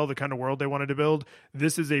wanted to tell, the kind of world they wanted to build,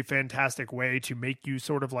 this is a fantastic way to make you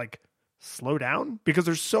sort of like slow down, because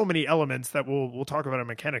there's so many elements that we'll talk about in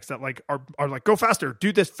mechanics that like are like, go faster,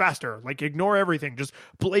 do this faster, like ignore everything, just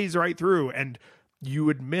blaze right through. And you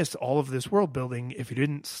would miss all of this world building if you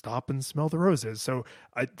didn't stop and smell the roses. So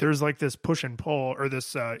there's like this push and pull, or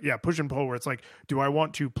this push and pull, where it's like, do I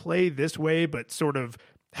want to play this way but sort of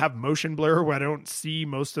have motion blur where I don't see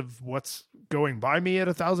most of what's going by me at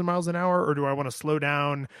 1,000 miles an hour? Or do I want to slow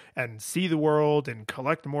down and see the world and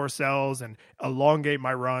collect more cells and elongate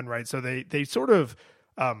my run, right? So they sort of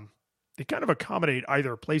they kind of accommodate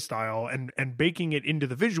either play style, and baking it into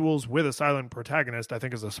the visuals with a silent protagonist, I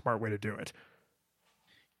think, is a smart way to do it.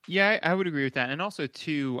 Yeah, I would agree with that. And also,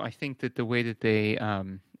 too, I think that the way that they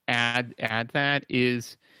add that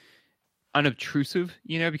is unobtrusive,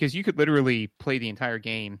 because you could literally play the entire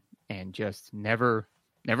game and just never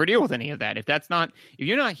deal with any of that. If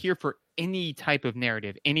you're not here for any type of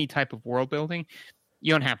narrative, any type of world building,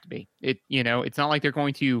 you don't have to be. It's not like they're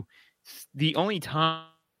going to. The only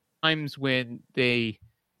times when they,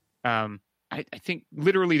 I think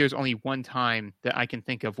literally there's only one time that I can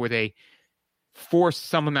think of where they force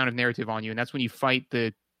some amount of narrative on you, and that's when you fight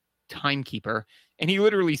the timekeeper, and he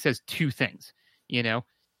literally says two things, and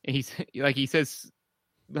he says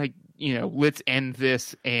let's end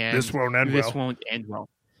this, and this won't end well.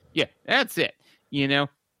 Yeah, that's it.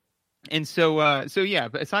 And so yeah,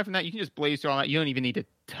 but aside from that, you can just blaze through all that. You don't even need to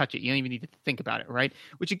touch it. You don't even need to think about it, right?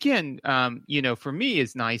 Which again, for me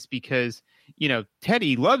is nice, because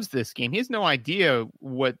Teddy loves this game. He has no idea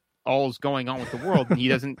what all's going on with the world, and he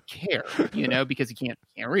doesn't care, because he can't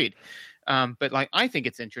read. But like, I think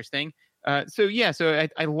it's interesting. So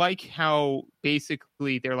I like how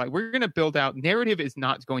basically they're like, we're going to build out narrative is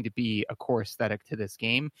not going to be a core aesthetic to this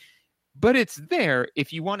game, but it's there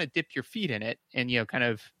if you want to dip your feet in it and kind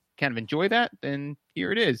of enjoy that. Then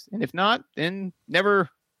here it is, and if not, then never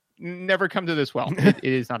come to this well. It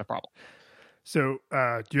is not a problem. So,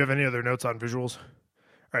 do you have any other notes on visuals?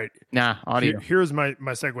 All right. Nah, audio. Here's my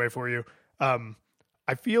segue for you.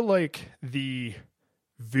 I feel like the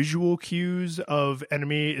visual cues of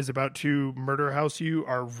enemy is about to murder house you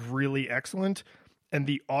are really excellent. And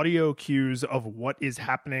the audio cues of what is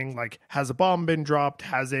happening, like has a bomb been dropped,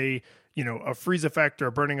 has a freeze effect or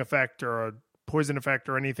a burning effect or a poison effect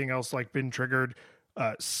or anything else like been triggered,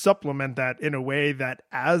 supplement that in a way that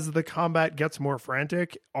as the combat gets more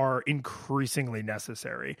frantic are increasingly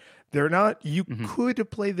necessary. They're not, you could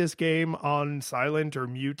play this game on silent or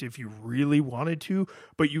mute if you really wanted to,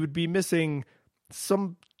 but you would be missing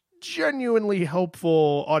some genuinely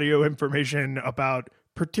helpful audio information about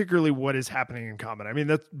particularly what is happening in combat. I mean,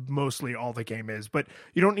 that's mostly all the game is, but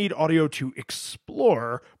you don't need audio to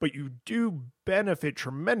explore, but you do benefit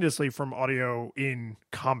tremendously from audio in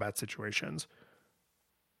combat situations.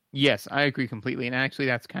 Yes, I agree completely. And actually,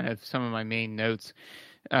 that's kind of some of my main notes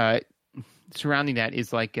surrounding that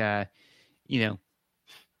is like,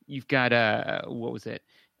 you've got, what was it?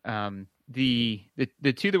 The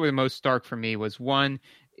two that were the most stark for me was, one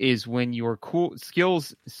is when your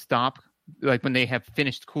skills stop, like when they have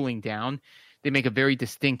finished cooling down, they make a very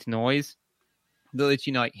distinct noise. They'll let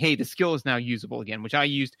you know, like, hey, the skill is now usable again, which I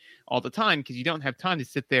used all the time because you don't have time to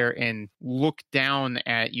sit there and look down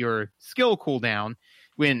at your skill cooldown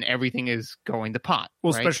when everything is going to pot.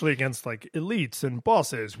 Well, right? Especially against like elites and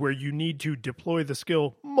bosses where you need to deploy the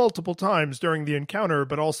skill multiple times during the encounter,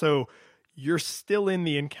 but also you're still in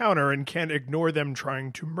the encounter and can't ignore them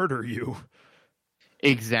trying to murder you.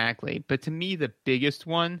 Exactly. But to me, the biggest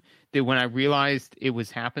one that when I realized it was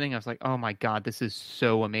happening, I was like, oh my God, this is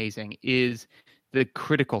so amazing, is the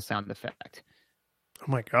critical sound effect. Oh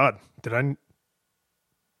my God.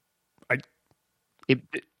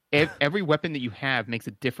 Every weapon that you have makes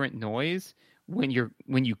a different noise when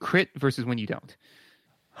you crit versus when you don't.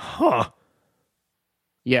 Huh.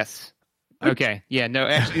 Yes. Okay. Yeah, no,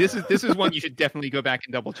 actually this is one you should definitely go back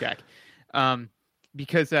and double check.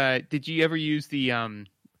 because did you ever use the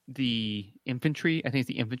infantry? I think it's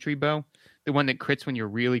the infantry bow, the one that crits when you're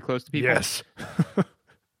really close to people. Yes.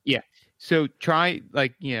 Yeah. So try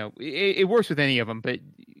it works with any of them, but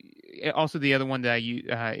also the other one that I use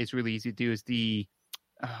is really easy to do is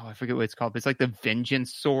I forget what it's called, but it's like the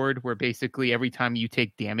Vengeance Sword, where basically every time you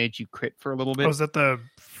take damage, you crit for a little bit. Oh, is that the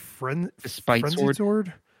Spite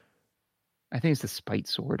sword? I think it's the Spite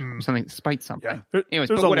Sword or something. Spite something. Yeah. Anyways,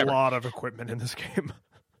 there's a lot of equipment in this game.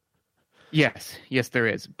 Yes, there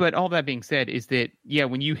is. But all that being said is that,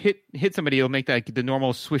 when you hit somebody, it'll make like the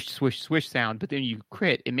normal swish, swish, swish sound, but then you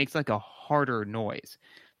crit, it makes like a harder noise.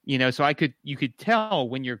 So you could tell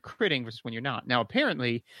when you're critting versus when you're not. Now,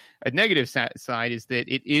 apparently, a negative side is that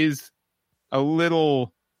it is a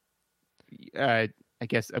little, I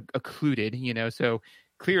guess, occluded. So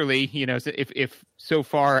clearly, if so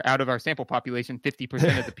far out of our sample population,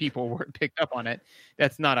 50% of the people weren't picked up on it,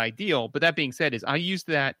 that's not ideal. But that being said, is I used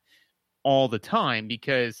that all the time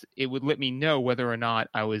because it would let me know whether or not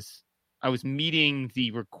I was meeting the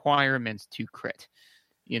requirements to crit.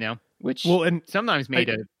 Which sometimes made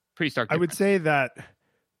a pretty stark difference. I would say that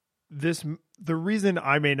the reason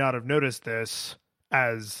I may not have noticed this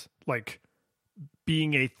as like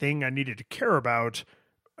being a thing I needed to care about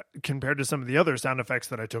compared to some of the other sound effects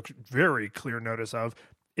that I took very clear notice of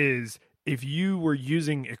is if you were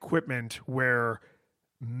using equipment where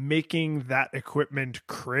making that equipment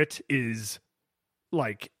crit is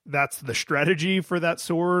like that's the strategy for that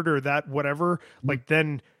sword or that whatever, like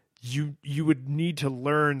then you would need to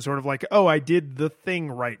learn sort of like, oh, I did the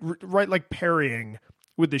thing right, like parrying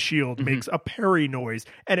with the shield makes a parry noise,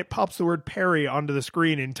 and it pops the word parry onto the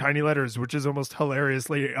screen in tiny letters, which is almost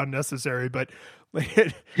hilariously unnecessary, but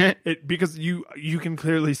it because you can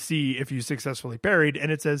clearly see if you successfully parried,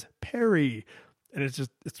 and it says parry, and it's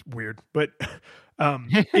weird. But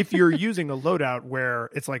if you're using a loadout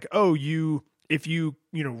where it's like, oh, if you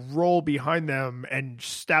roll behind them and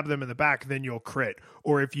stab them in the back, then you'll crit.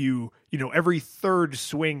 Or if you every third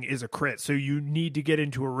swing is a crit. So you need to get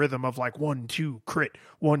into a rhythm of like 1, 2 crit,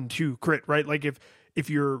 1, 2 crit, right? Like if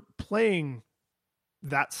you're playing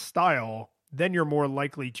that style, then you're more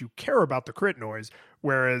likely to care about the crit noise.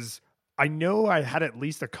 Whereas I know I had at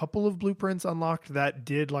least a couple of blueprints unlocked that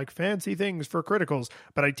did like fancy things for criticals,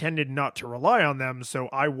 but I tended not to rely on them. So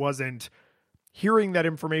I wasn't hearing that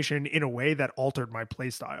information in a way that altered my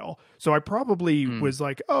playstyle. So I probably was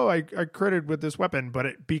like, oh, I critted with this weapon,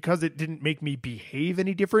 but because it didn't make me behave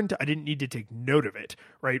any different, I didn't need to take note of it,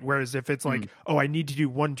 right? Whereas if it's like, oh, I need to do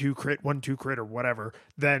 1, 2 crit, 1, 2 crit or whatever,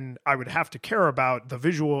 then I would have to care about the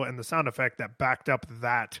visual and the sound effect that backed up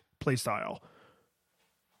that playstyle.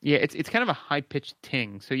 Yeah, it's kind of a high-pitched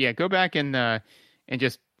ting. So yeah, go back and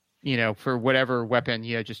just, for whatever weapon,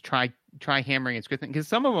 just try hammering and scripting, because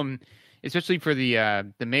some of them, especially for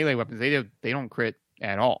the melee weapons, they don't crit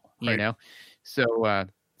at all, right. But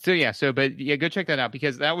go check that out,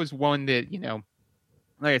 because that was one that,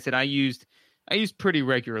 like I said, I used pretty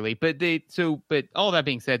regularly, but all that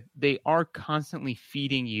being said, they are constantly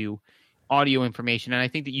feeding you audio information. And I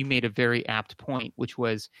think that you made a very apt point, which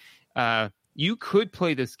was, you could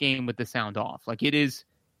play this game with the sound off. Like it is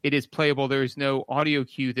playable. There is no audio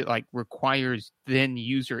cue that like requires then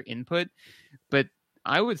user input, but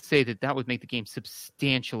I would say that would make the game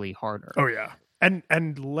substantially harder. Oh yeah.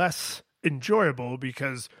 And less enjoyable,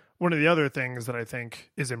 because one of the other things that I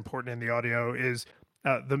think is important in the audio is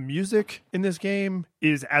the music in this game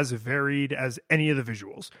is as varied as any of the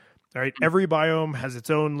visuals. All right. Every biome has its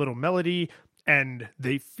own little melody, and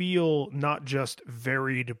they feel not just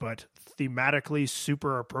varied, but thematically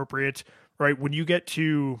super appropriate, right? When you get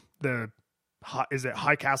to is it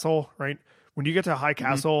High Castle, right? When you get to High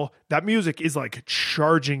Castle, that music is like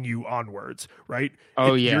charging you onwards, right?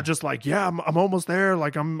 Oh, yeah. You're just like, yeah, I'm almost there.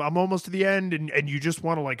 Like I'm almost to the end. And you just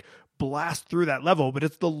want to like blast through that level, but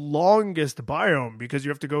it's the longest biome because you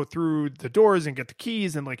have to go through the doors and get the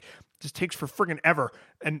keys, and like it just takes for friggin' ever.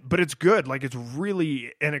 But it's good. Like it's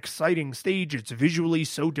really an exciting stage. It's visually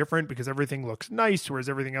so different because everything looks nice, whereas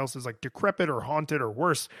everything else is like decrepit or haunted or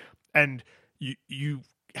worse. And you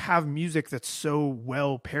have music that's so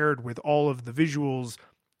well paired with all of the visuals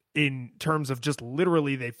in terms of just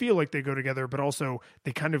literally they feel like they go together, but also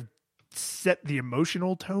they kind of set the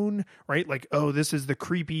emotional tone, right? Like, oh, this is the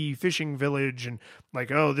creepy fishing village, and like,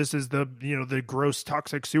 oh, this is the the gross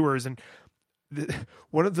toxic sewers. And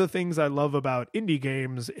one of the things I love about indie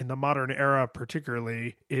games in the modern era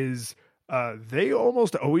particularly is they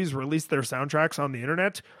almost always release their soundtracks on the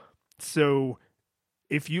internet. So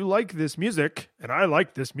if you like this music, and I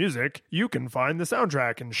like this music, you can find the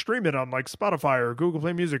soundtrack and stream it on like Spotify or Google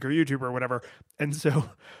Play Music or YouTube or whatever. And so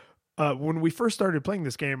when we first started playing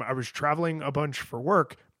this game, I was traveling a bunch for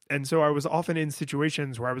work. And so I was often in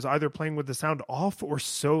situations where I was either playing with the sound off or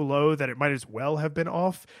so low that it might as well have been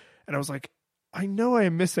off. And I was like, I know I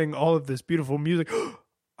am missing all of this beautiful music.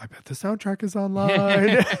 I bet the soundtrack is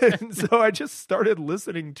online. And so I just started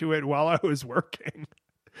listening to it while I was working.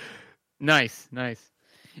 Nice.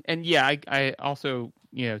 And yeah, I also,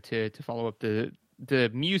 to follow up, the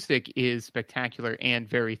music is spectacular and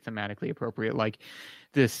very thematically appropriate. Like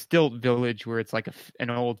the Stilt Village, where it's like an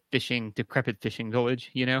old decrepit fishing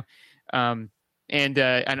village, and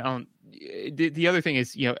the other thing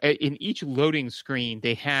is, in each loading screen,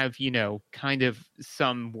 they have, kind of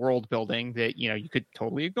some world building that, you could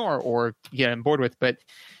totally ignore or get on board with. But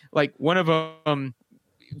like one of them,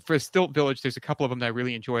 for Stilt Village, there's a couple of them that I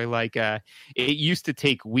really enjoy. Like, it used to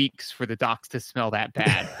take weeks for the docks to smell that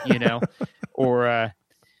bad, or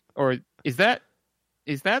is that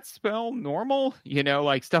smell normal?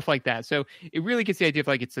 Like stuff like that. So it really gets the idea of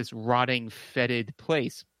like it's this rotting, fetid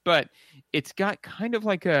place, but it's got kind of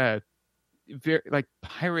like a very like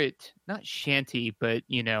pirate, not shanty, but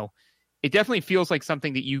it definitely feels like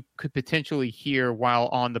something that you could potentially hear while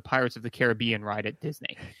on the Pirates of the Caribbean ride at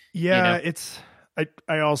Disney. Yeah, it's.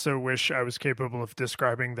 I also wish I was capable of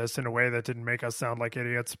describing this in a way that didn't make us sound like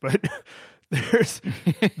idiots, but there's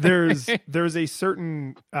a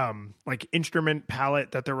certain like instrument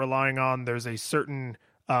palette that they're relying on. There's a certain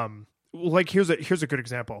like here's a good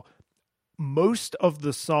example. Most of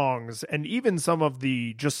the songs and even some of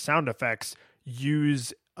the just sound effects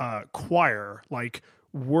use choir, like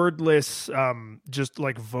wordless, just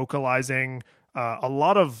like vocalizing, a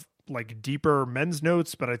lot of like deeper men's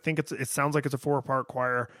notes, but I think it sounds like it's a 4-part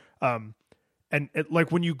choir. And it,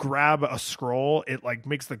 like when you grab a scroll, it like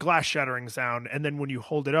makes the glass shattering sound, and then when you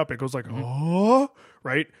hold it up, it goes like oh,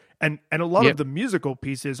 right. And a lot of the musical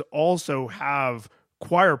pieces also have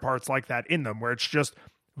choir parts like that in them, where it's just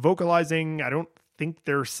vocalizing. I don't think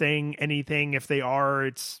they're saying anything. If they are,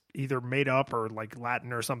 it's either made up or like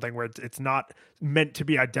Latin or something, where it's not meant to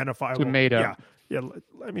be identifiable. It's made up. Yeah,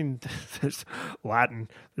 I mean, there's Latin.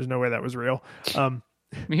 There's no way that was real.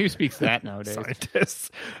 Who speaks that nowadays?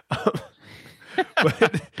 Scientists.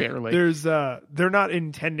 But barely. They're not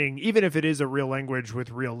intending, even if it is a real language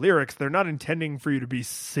with real lyrics, they're not intending for you to be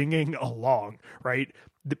singing along, right?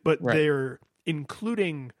 But they're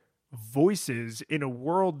including voices in a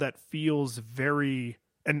world that feels very,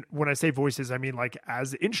 and when I say voices, I mean like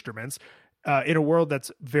as instruments, in a world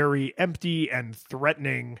that's very empty and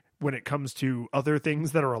threatening when it comes to other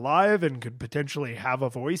things that are alive and could potentially have a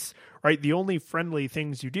voice, right? The only friendly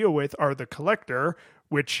things you deal with are the collector,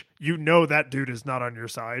 which that dude is not on your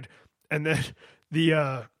side. And then the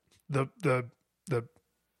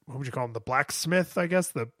what would you call him? The blacksmith, I guess,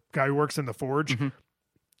 the guy who works in the forge. Mm-hmm.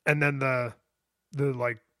 And then the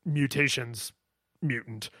like mutations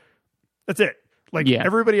mutant. That's it. Like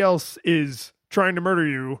everybody else is trying to murder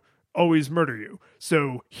you, always murder you.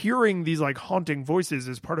 So hearing these like haunting voices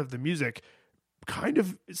as part of the music, kind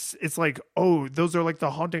of, it's like, oh, those are like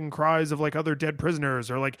the haunting cries of like other dead prisoners,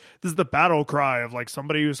 or like this is the battle cry of like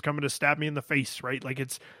somebody who's coming to stab me in the face, right? Like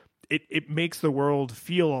it makes the world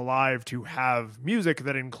feel alive to have music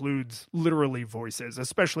that includes literally voices,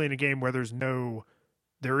 especially in a game where there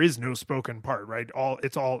is no spoken part, right?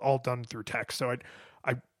 It's all done through text. So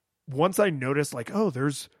I once I noticed like, oh,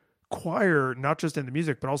 there's choir not just in the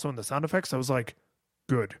music but also in the sound effects, I was like,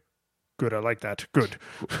 good, I like that. Good.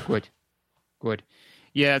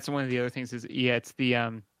 Yeah, it's one of the other things is it's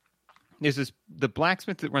the there's the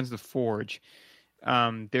blacksmith that runs the forge.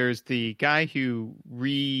 There's the guy who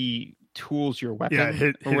retools your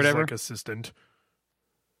weapon or whatever, like assistant.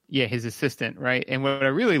 Yeah, his assistant, right? And what I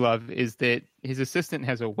really love is that his assistant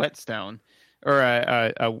has a whetstone or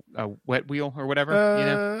a wet wheel or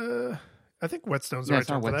whatever. I think whetstone's the right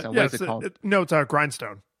term for that. What is it called? It's a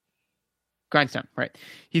grindstone. Grindstone, right?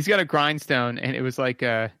 He's got a grindstone, and it was like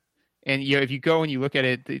and if you go and you look at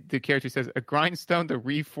it, the character says a grindstone to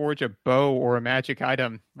reforge a bow or a magic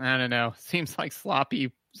item. I don't know. Seems like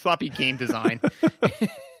sloppy game design.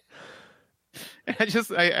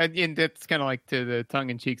 And that's kind of like to the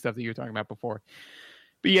tongue-in-cheek stuff that you were talking about before.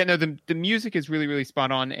 But yeah, no, the music is really, really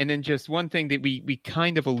spot on. And then just one thing that we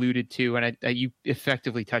kind of alluded to, and you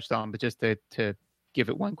effectively touched on, but just to give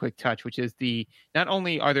it one quick touch, which is not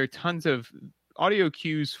only are there tons of audio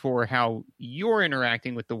cues for how you're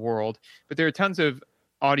interacting with the world, but there are tons of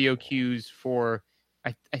audio cues for,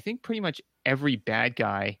 I think pretty much every bad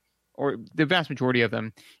guy, or the vast majority of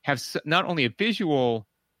them, have not only a visual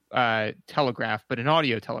telegraph, but an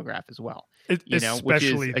audio telegraph as well.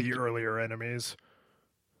 Especially the earlier enemies.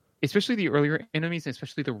 Especially the earlier enemies, and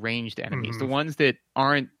especially the ranged enemies, the ones that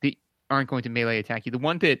aren't aren't going to melee attack you. The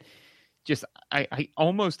one that just I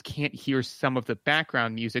almost can't hear some of the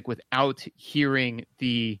background music without hearing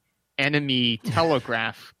the enemy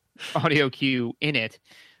telegraph audio cue in it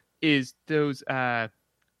is those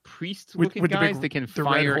priest-looking with guys that can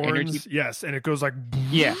fire energy. Yes, and it goes like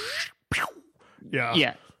yeah.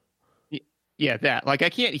 Yeah, that. Like, I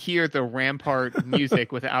can't hear the Rampart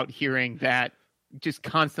music without hearing that just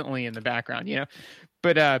constantly in the background, you know?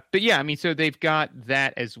 But yeah, I mean, so they've got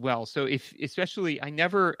that as well. So especially,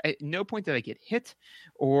 at no point did I get hit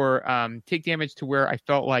or take damage to where I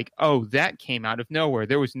felt like, oh, that came out of nowhere.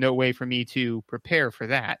 There was no way for me to prepare for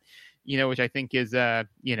that, you know, which I think is, I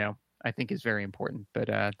think is very important.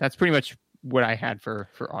 But that's pretty much what I had for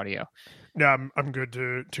audio. Yeah, I'm good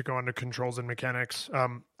to go on to controls and mechanics.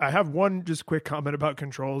 I have one just quick comment about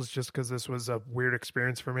controls, just because this was a weird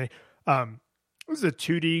experience for me. It was a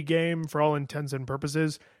 2D game for all intents and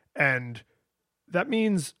purposes, and that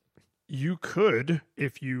means you could,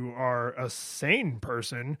 if you are a sane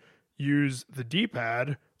person, use the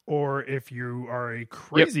D-pad, or if you are a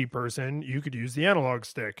crazy person, you could use the analog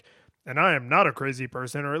stick. And I am not a crazy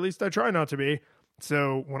person, or at least I try not to be.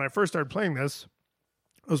 So when I first started playing this,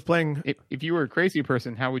 I was playing... If you were a crazy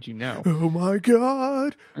person, how would you know? Oh my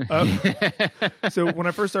God. So when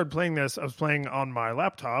I first started playing this, I was playing on my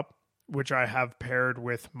laptop, which I have paired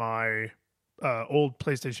with my old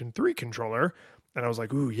PlayStation 3 controller. And I was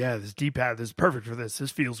like, ooh, yeah, this D-pad, this is perfect for this.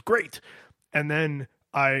 This feels great. And then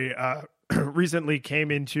I recently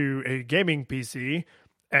came into a gaming PC,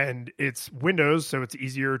 and it's Windows, so it's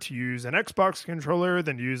easier to use an Xbox controller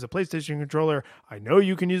than to use a PlayStation controller. I know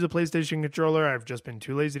you can use a PlayStation controller. I've just been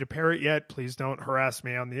too lazy to pair it yet. Please don't harass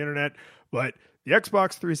me on the internet. But the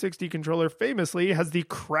Xbox 360 controller famously has the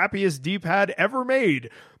crappiest D-pad ever made.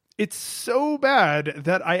 It's so bad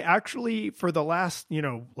that I actually, for the last,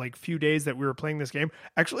 few days that we were playing this game,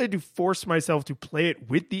 actually had to force myself to play it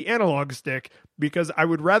with the analog stick, because I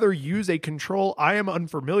would rather use a control I am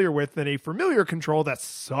unfamiliar with than a familiar control that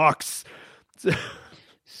sucks.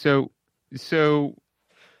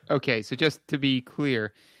 Okay, so just to be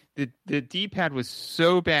clear, the D-pad was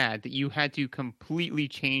so bad that you had to completely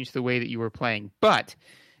change the way that you were playing, but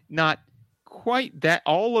not quite that.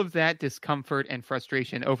 All of that discomfort and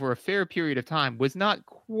frustration over a fair period of time was not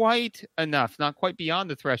quite enough, not quite beyond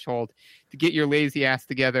the threshold to get your lazy ass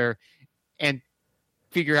together and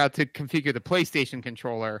figure out to configure the PlayStation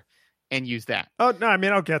controller and use that. Oh, no, I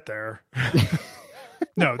mean, I'll get there.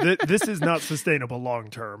 No, this is not sustainable long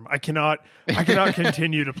term. I cannot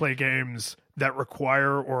continue to play games that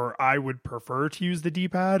require, or I would prefer to use the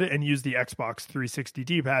D-pad and use the Xbox 360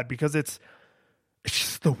 D-pad, because it's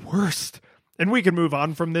just the worst. And we can move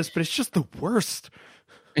on from this, but it's just the worst.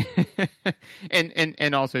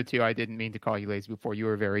 and also too, I didn't mean to call you lazy before. You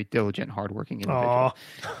were a very diligent, hardworking individual.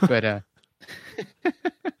 But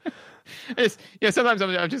sometimes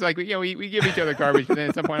I'm just like, we give each other garbage, but then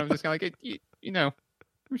at some point I'm just kind of like,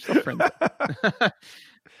 we're still friends.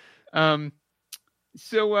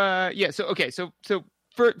 So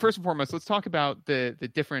first and foremost, let's talk about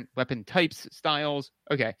the different weapon types, styles.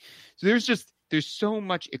 Okay, so there's so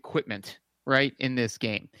much equipment, right, in this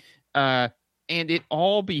game, and it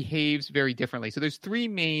all behaves very differently. So there's three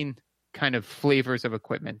main kind of flavors of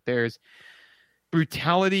equipment. There's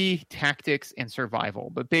brutality, tactics, and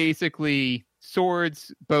survival. But basically,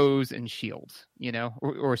 swords, bows, and shields.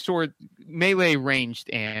 Or sword, melee, ranged,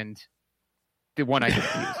 and the one I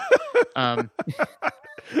just used.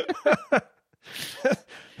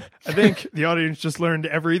 I think the audience just learned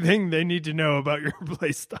everything they need to know about your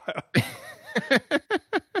play style.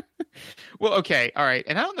 Well, okay, all right.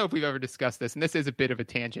 And I don't know if we've ever discussed this, and this is a bit of a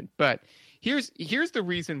tangent, but here's the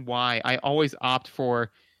reason why I always opt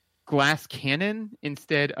for glass cannon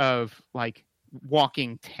instead of like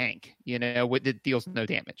walking tank, that deals no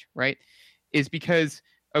damage, right? Is because,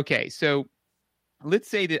 okay, so let's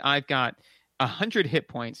say that I've got 100 hit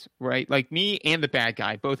points, right? Like me and the bad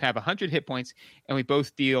guy both have 100 hit points, and we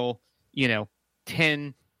both deal,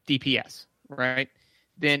 10 DPS, right?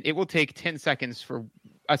 Then it will take 10 seconds for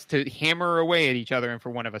us to hammer away at each other and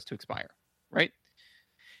for one of us to expire, right?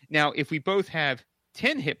 Now, if we both have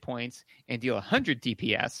 10 hit points and deal 100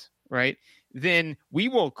 DPS, right, then we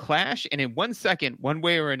will clash, and in 1 second, one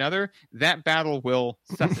way or another, that battle will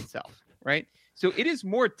suss itself, right? So it is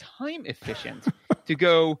more time efficient to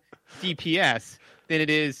go DPS than it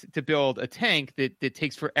is to build a tank that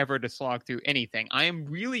takes forever to slog through anything. I am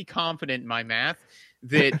really confident in my math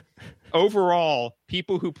that overall,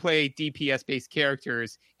 people who play DPS-based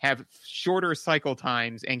characters have shorter cycle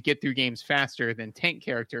times and get through games faster than tank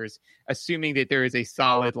characters, assuming that there is a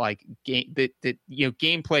solid like game that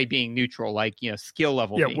gameplay being neutral, like skill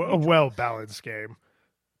level. Yeah, being a neutral. well-balanced game.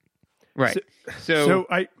 Right. So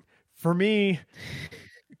for me,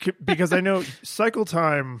 because I know cycle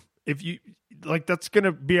time, if you like, that's going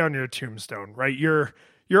to be on your tombstone, right? Your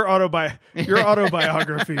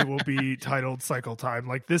autobiography will be titled Cycle Time.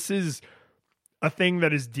 Like, this is a thing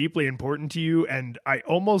that is deeply important to you, and I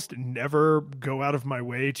almost never go out of my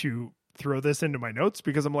way to throw this into my notes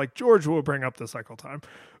because I'm like, George will bring up the cycle time.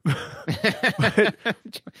 But,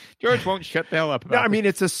 George won't shut the hell up about I mean,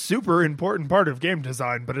 it's a super important part of game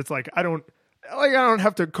design, but it's like I don't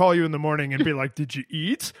have to call you in the morning and be like, did you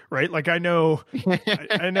eat? Right? Like, I know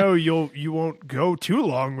you won't go too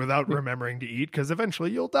long without remembering to eat because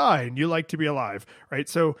eventually you'll die and you like to be alive. Right?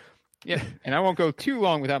 So yeah, and I won't go too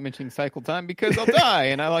long without mentioning cycle time because I'll die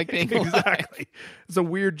and I like being alive. Exactly. It's a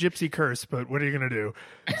weird gypsy curse, but what are you going to do?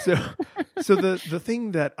 So the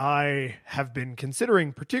thing that I have been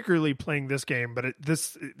considering, particularly playing this game, but it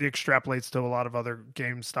extrapolates to a lot of other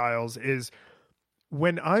game styles, is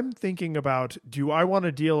when I'm thinking about, do I want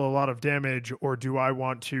to deal a lot of damage or do I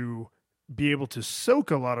want to be able to soak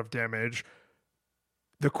a lot of damage?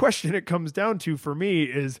 The question it comes down to for me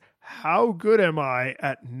is, how good am I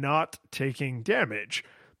at not taking damage?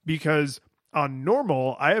 Because on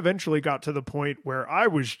normal, I eventually got to the point where I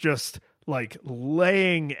was just like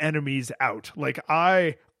laying enemies out. Like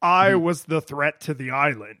I was the threat to the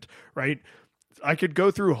island, right? I could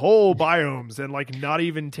go through whole biomes and like not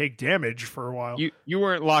even take damage for a while. You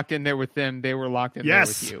weren't locked in there with them; they were locked in there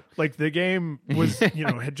with you. Like the game was,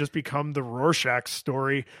 had just become the Rorschach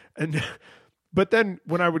story, and but then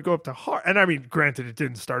when I would go up to hard, and I mean, granted, it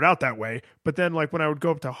didn't start out that way, but then like when I would go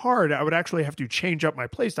up to hard, I would actually have to change up my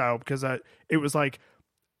playstyle because it was like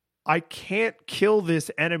I can't kill this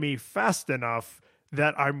enemy fast enough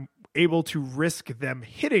that I'm able to risk them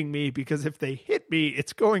hitting me, because if they hit me,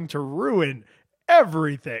 it's going to ruin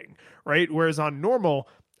everything, right? Whereas on normal,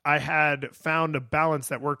 I had found a balance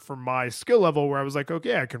that worked for my skill level where I was like,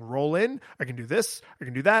 okay, I can roll in, I can do this, I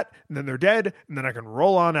can do that, and then they're dead, and then I can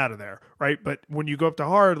roll on out of there, right? But when you go up to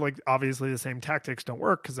hard, like obviously the same tactics don't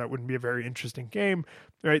work because that wouldn't be a very interesting game,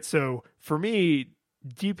 right? So for me,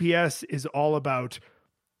 DPS is all about,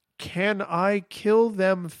 can I kill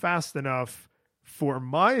them fast enough for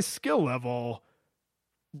my skill level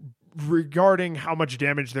regarding how much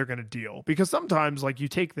damage they're going to deal? Because sometimes like you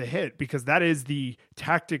take the hit because that is the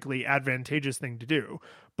tactically advantageous thing to do.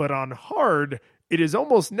 But on hard, it is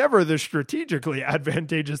almost never the strategically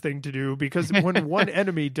advantageous thing to do, because when one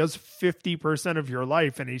enemy does 50% of your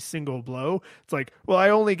life in a single blow, it's like, well, I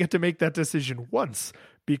only get to make that decision once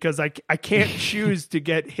because I can't choose to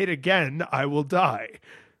get hit again. I will die.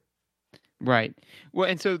 Right. Well,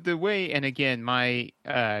 and so the way, and again, my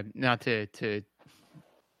not to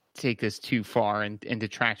take this too far and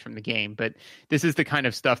detract from the game, but this is the kind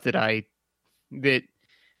of stuff that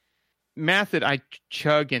math that I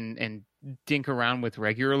chug and dink around with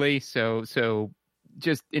regularly. So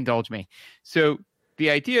just indulge me. So the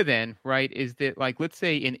idea then, right, is that like, let's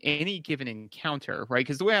say in any given encounter, right?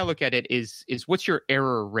 Because the way I look at it is what's your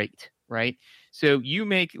error rate, right? So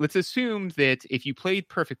let's assume that if you played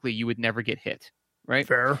perfectly, you would never get hit, right?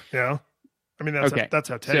 Fair. Yeah. I mean, that's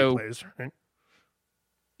how Teddy plays, right?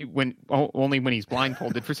 Only when he's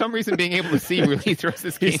blindfolded. For some reason, being able to see really throws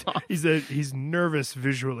this game off. He's nervous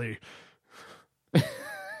visually.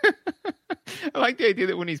 I like the idea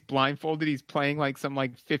that when he's blindfolded, he's playing like some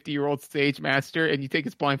like 50-year-old stage master, and you take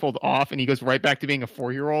his blindfold off, and he goes right back to being a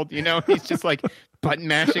 4-year-old. He's just like button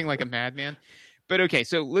mashing like a madman. But okay,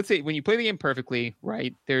 so let's say when you play the game perfectly,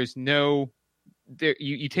 right? You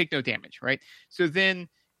take no damage, right? So then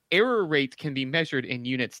error rate can be measured in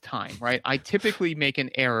units time, right? I typically make an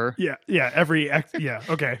error. Yeah. Yeah.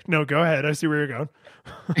 Okay. No, go ahead. I see where you're going.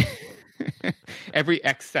 Every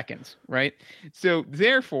X seconds, right? So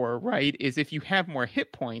therefore, right, is if you have more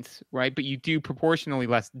hit points, right, but you do proportionally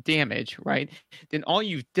less damage, right, then all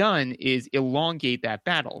you've done is elongate that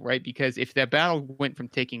battle, right? Because if that battle went from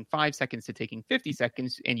taking 5 seconds to taking 50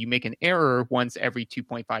 seconds and you make an error once every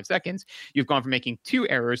 2.5 seconds, you've gone from making 2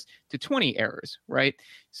 errors to 20 errors, right?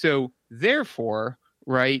 So therefore,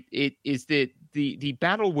 right, it is that the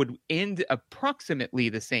battle would end approximately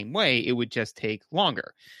the same way. It would just take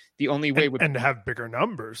longer. The only way would and have bigger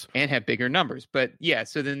numbers. But yeah,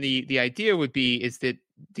 so then the idea would be is that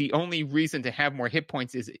the only reason to have more hit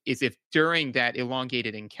points is if during that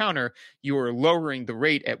elongated encounter you are lowering the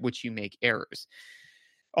rate at which you make errors.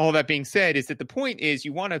 all that being said is that the point is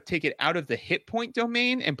you want to take it out of the hit point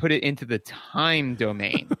domain and put it into the time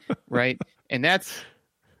domain, right? And that's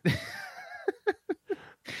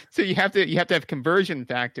so you have to have conversion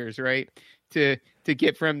factors, right? To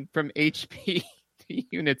get from HP to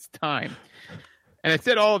units time. And I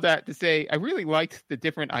said all of that to say I really liked the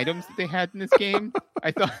different items that they had in this game.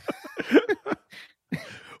 I thought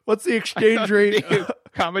what's the exchange rate?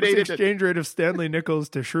 Accommodated What's the exchange rate of Stanley Nichols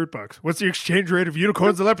to Shrootbucks? What's the exchange rate of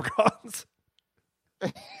unicorns and leprechauns?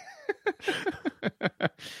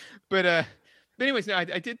 But anyways, no,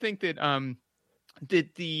 I did think that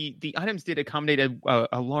the items did accommodate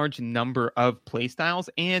a large number of play styles,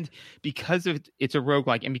 and because of it's a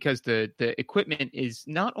roguelike, and because the equipment is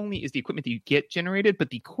not only is the equipment that you get generated, but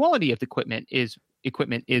the quality of the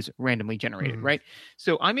equipment is randomly generated, right?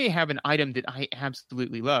 So I may have an item that I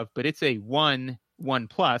absolutely love, but it's a 1+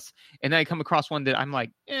 and then I come across one that I'm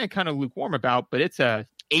like kind of lukewarm about, but it's a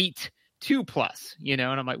 8 2+, and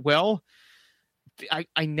I'm like, well,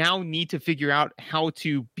 I now need to figure out how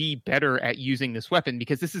to be better at using this weapon,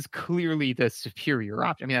 because this is clearly the superior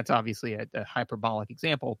option. I mean, that's obviously a hyperbolic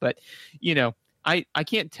example, but I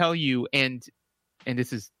can't tell you, and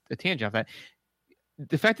this is a tangent off that.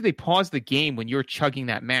 The fact that they pause the game when you're chugging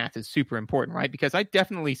that math is super important, right? Because I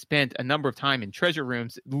definitely spent a number of time in treasure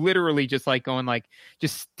rooms, literally just like going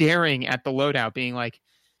just staring at the loadout, being like,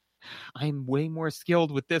 I'm way more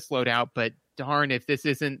skilled with this loadout, but darn, if this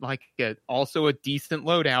isn't also a decent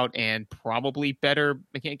loadout and probably better,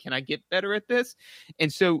 can I get better at this?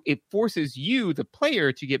 And so it forces you, the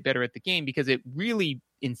player, to get better at the game, because it really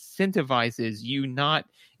incentivizes you not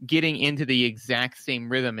getting into the exact same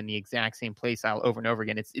rhythm and the exact same play style over and over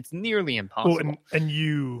again. It's nearly impossible. Well, and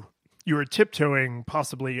you were tiptoeing,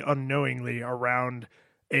 possibly unknowingly, around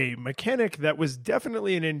a mechanic that was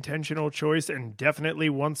definitely an intentional choice, and definitely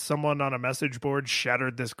once someone on a message board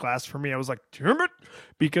shattered this glass for me, I was like, damn it,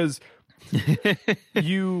 because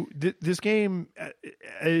this game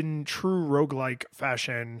in true roguelike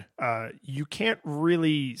fashion, you can't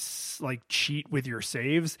really cheat with your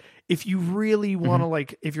saves. If you really want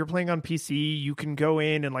to if you're playing on PC, you can go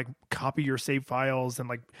in and copy your save files and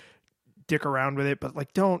dick around with it,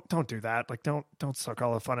 but don't do that. Don't suck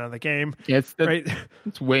all the fun out of the game. Right?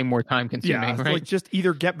 It's way more time consuming. Yeah, right? Just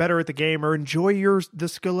either get better at the game or enjoy the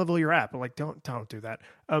skill level you're at. But don't do that.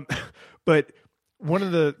 But one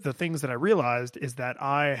of the things that I realized is that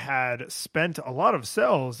I had spent a lot of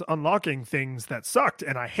cells unlocking things that sucked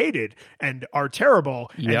and I hated and are terrible.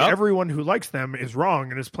 Yep. And everyone who likes them is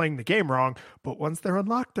wrong and is playing the game wrong. But once they're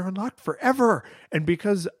unlocked forever. And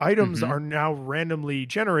because items are now randomly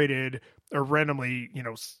generated or randomly,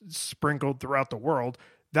 sprinkled throughout the world,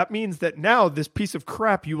 that means that now this piece of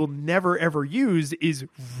crap you will never, ever use is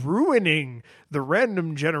ruining the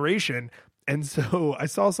random generation. And so I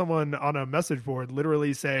saw someone on a message board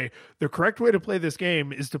literally say, the correct way to play this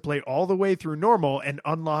game is to play all the way through normal and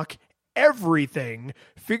unlock everything,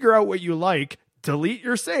 figure out what you like, delete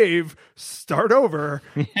your save, start over,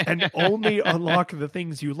 and only unlock the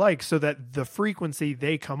things you like, so that the frequency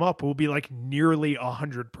they come up will be nearly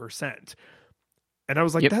 100%. And I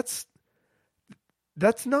was like,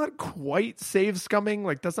 that's not quite save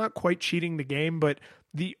scumming. That's not quite cheating the game, but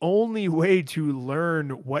the only way to learn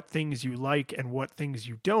what things you like and what things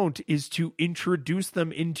you don't is to introduce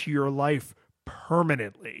them into your life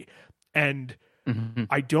permanently. And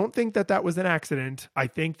I don't think that was an accident. I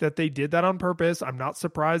think that they did that on purpose. I'm not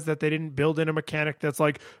surprised that they didn't build in a mechanic that's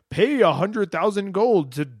pay 100,000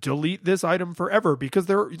 gold to delete this item forever, because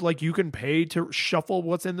they're you can pay to shuffle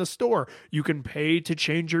what's in the store. You can pay to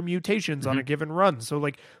change your mutations on a given run. So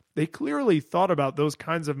they clearly thought about those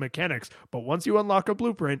kinds of mechanics, but once you unlock a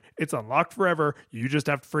blueprint, it's unlocked forever. You just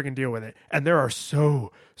have to friggin' deal with it. And there are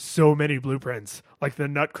so many blueprints, like the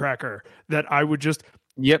Nutcracker, that I would just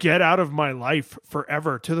get out of my life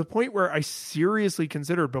forever, to the point where I seriously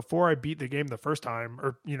considered, before I beat the game the first time,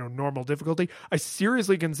 or normal difficulty, I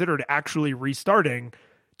seriously considered actually restarting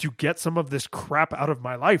to get some of this crap out of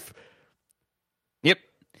my life. Yep.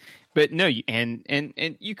 But no, and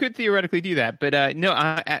you could theoretically do that, but no,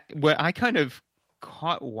 I kind of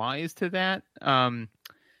caught wise to that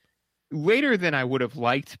later than I would have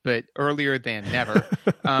liked, but earlier than never,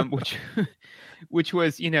 which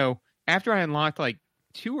was, after I unlocked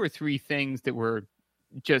 2 or 3 things that were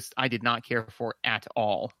just I did not care for at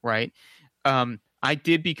all, right? I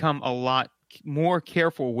did become a lot more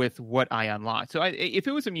careful with what I unlocked. So if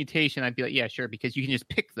it was a mutation, I'd be like, yeah, sure, because you can just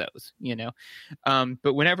pick those,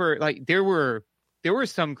 But whenever there were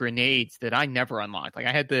some grenades that I never unlocked.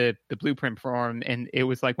 I had the blueprint for them, and it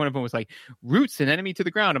was one of them was roots an enemy to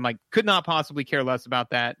the ground. I'm could not possibly care less about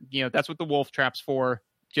that. That's what the wolf trap's for.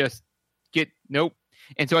 just get nope.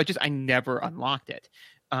 And so I never unlocked it.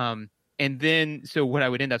 And then so what I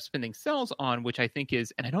would end up spending cells on, which I think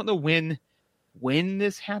is, and I don't know when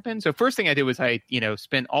this happened. So first thing I did was I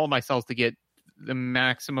spent all of my cells to get the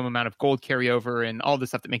maximum amount of gold carryover and all the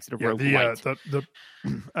stuff that makes it a roguelite.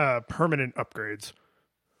 The permanent upgrades.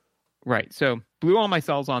 Right. So blew all my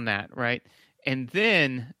cells on that. Right. And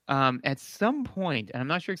then at some point, and I'm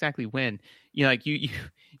not sure exactly when, you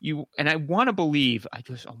and I want to believe, I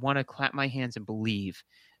want to clap my hands and believe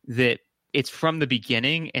that it's from the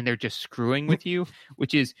beginning and they're just screwing with you,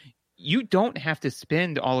 which is you don't have to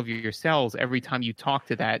spend all of your cells every time you talk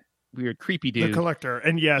to that weird creepy dude. The collector.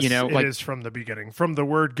 And yes, it is from the beginning. From the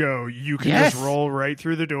word go, you can just roll right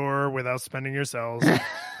through the door without spending your cells.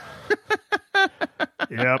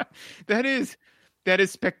 Yep. That is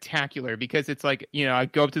spectacular because it's like, I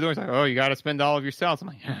go up to the door, it's like, oh, you got to spend all of your cells. I'm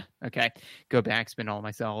like, okay, go back, spend all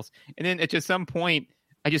my cells. And then at just some point,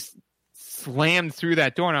 I just slammed through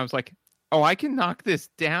that door and I was like, oh, I can knock this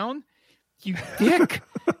down? You dick.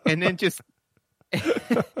 And then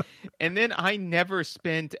and then I never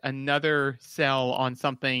spent another cell on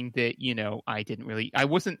something that,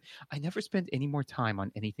 I never spent any more time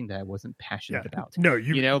on anything that I wasn't passionate about. No,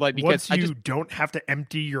 because once you don't have to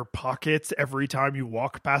empty your pockets every time you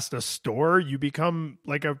walk past a store, you become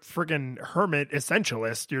like a friggin' hermit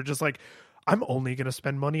essentialist. You're just like, I'm only going to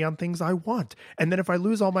spend money on things I want. And then if I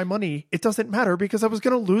lose all my money, it doesn't matter because I was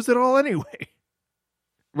going to lose it all anyway.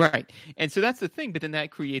 Right. And so that's the thing. But then that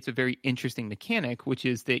creates a very interesting mechanic, which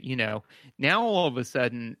is that, now all of a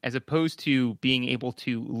sudden, as opposed to being able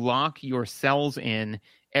to lock your cells in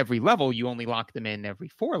every level, you only lock them in every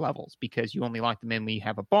 4 levels because you only lock them in when you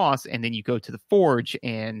have a boss. And then you go to the forge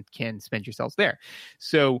and can spend your cells there.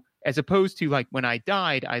 So as opposed to like when I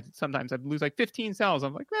died, sometimes I'd lose like 15 cells.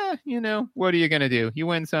 I'm like, what are you going to do? You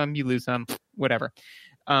win some, you lose some, whatever.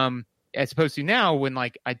 As opposed to now when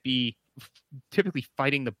like I'd be typically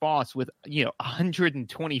fighting the boss with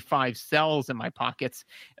 125 cells in my pockets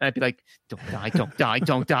and I'd be like, don't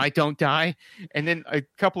die. And then a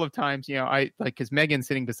couple of times I like, because Megan's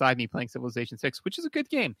sitting beside me playing Civilization 6, which is a good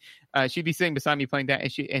game, she'd be sitting beside me playing that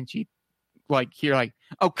and she like hear like,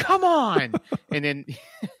 oh come on. And then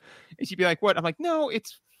and she'd be like, what? I'm like, no,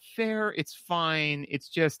 it's fair, it's fine, it's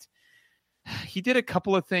just he did a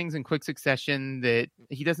couple of things in quick succession that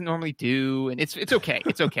he doesn't normally do, and it's okay.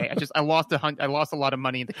 It's okay. I lost a lot of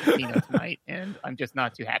money in the casino tonight, and I'm just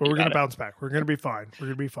not too happy. But we're going to bounce back. We're going to be fine. We're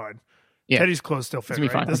going to be fine. Yeah. Teddy's clothes still fit.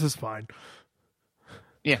 Right? Fine. This is fine.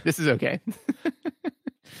 Yeah, this is okay.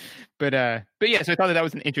 But yeah, so I thought that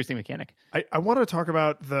was an interesting mechanic. I want to talk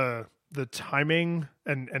about the timing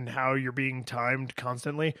and how you're being timed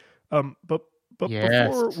constantly. But yes.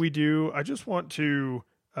 Before we do, I just want to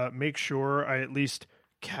make sure I at least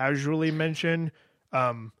casually mention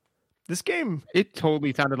this game. It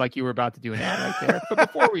totally sounded like you were about to do an ad right there.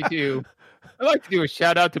 But before we do, I'd like to do a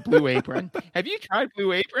shout out to Blue Apron. Have you tried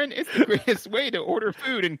Blue Apron? It's the greatest way to order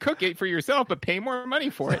food and cook it for yourself, but pay more money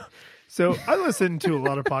for it. So I listen to a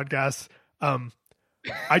lot of podcasts.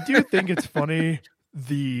 I do think it's funny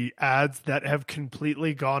the ads that have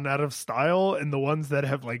completely gone out of style and the ones that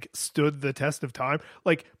have like stood the test of time.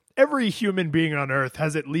 Like, every human being on earth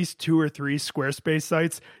has at least 2 or 3 Squarespace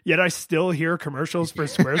sites, yet I still hear commercials for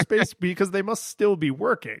Squarespace because they must still be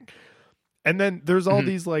working. And then there's all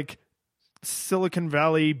these like Silicon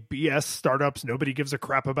Valley BS startups nobody gives a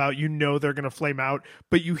crap about. They're going to flame out,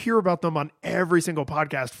 but you hear about them on every single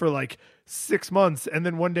podcast for like 6 months. And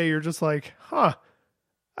then one day you're just like, I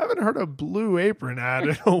haven't heard a Blue Apron ad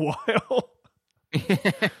in a while.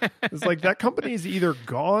 It's like that company is either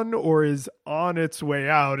gone or is on its way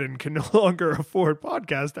out and can no longer afford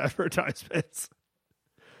podcast advertisements.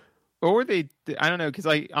 Or I don't know,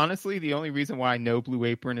 because honestly, the only reason why I know Blue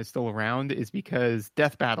Apron is still around is because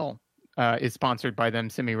Death Battle is sponsored by them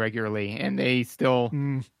semi-regularly, and they still,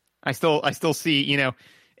 I still see,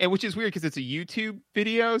 and which is weird because it's a YouTube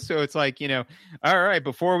video, so it's like, all right,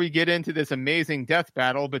 before we get into this amazing death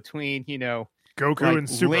battle between, Goku and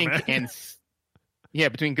Superman. Link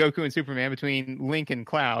between Goku and Superman, between Link and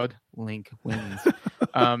Cloud, Link wins.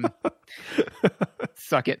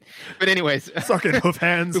 Suck it. But anyways, suck it, hoof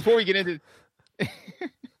hands. Before we get into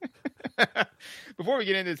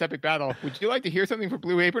this epic battle, would you like to hear something for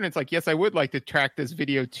Blue Apron? It's like, yes, I would like to track this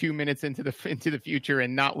video 2 minutes into the future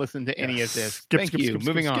and not listen to any of this. Thank you.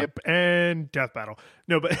 Moving on. And death battle.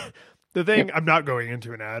 No, but the thing, I'm not going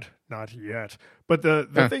into an ad, not yet. But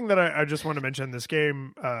the thing that I just want to mention, this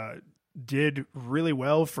game did really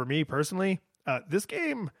well for me personally. This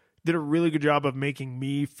game did a really good job of making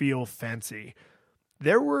me feel fancy.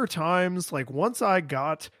 There were times, like once I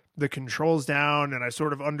got the controls down and I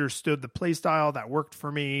sort of understood the play style that worked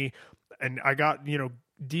for me, and I got,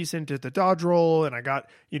 decent at the dodge roll, and I got,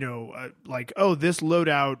 like, oh, this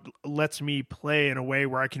loadout lets me play in a way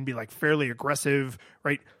where I can be like fairly aggressive,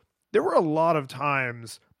 right? There were a lot of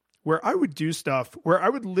times where I would do stuff where I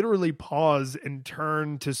would literally pause and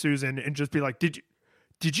turn to Susan and just be like, did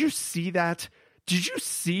you see that? Did you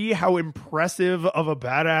see how impressive of a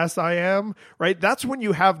badass I am? Right? That's when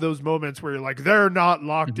you have those moments where you're like, they're not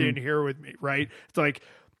locked in here with me, right? It's like,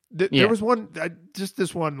 there was one, just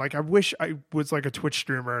this one, like, I wish I was like a Twitch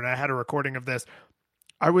streamer and I had a recording of this.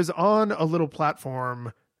 I was on a little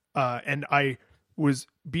platform and I was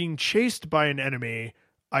being chased by an enemy.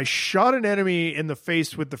 I shot an enemy in the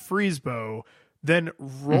face with the freeze bow, then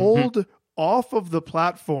rolled off of the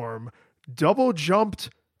platform, double jumped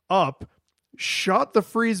up, shot the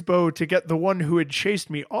freeze bow to get the one who had chased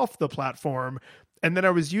me off the platform. And then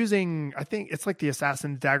I was using, I think it's like the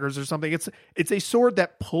assassin daggers or something. It's a sword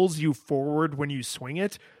that pulls you forward when you swing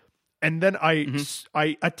it. And then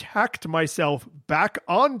I attacked myself back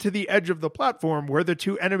onto the edge of the platform where the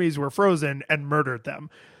two enemies were frozen and murdered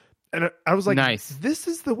them. And I was like, nice. This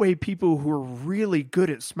is the way people who are really good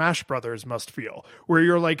at Smash Brothers must feel, where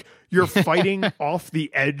you're fighting off the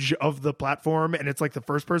edge of the platform, and it's like the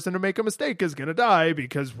first person to make a mistake is going to die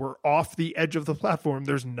because we're off the edge of the platform.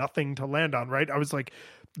 There's nothing to land on, right? I was like,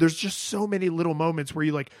 there's just so many little moments where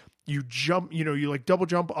you jump, you like double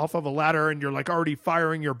jump off of a ladder and you're like already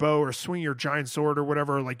firing your bow or swing your giant sword or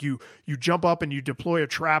whatever. Like you jump up and you deploy a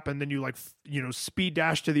trap, and then you like, speed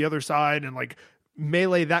dash to the other side and like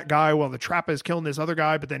melee that guy while the trap is killing this other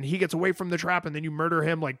guy, but then he gets away from the trap and then you murder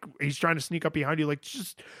him like he's trying to sneak up behind you. Like,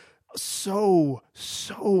 just so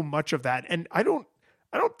much of that. And I don't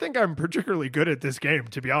think I'm particularly good at this game,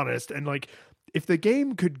 to be honest. And like, if the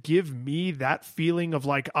game could give me that feeling of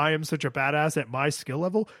like I am such a badass at my skill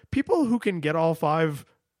level, people who can get all 5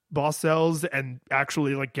 boss cells and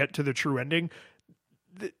actually like get to the true ending,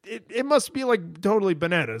 it must be like totally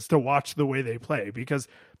bananas to watch the way they play, because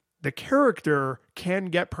the character can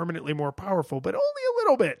get permanently more powerful, but only a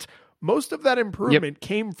little bit. Most of that improvement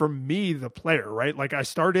came from me, the player, right? Like, I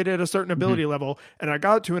started at a certain ability level and I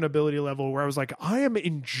got to an ability level where I was like, I am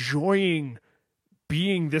enjoying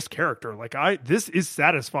being this character. Like, this is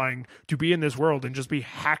satisfying to be in this world and just be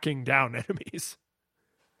hacking down enemies.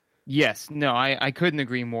 Yes, no, I couldn't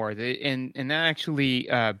agree more. And that actually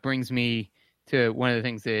brings me to one of the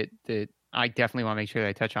things that I definitely want to make sure that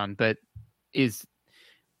I touch on, but is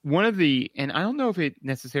one of the, and I don't know if it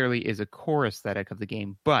necessarily is a core aesthetic of the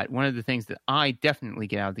game, but one of the things that I definitely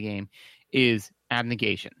get out of the game is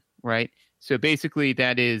abnegation, right? So basically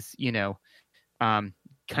that is, kind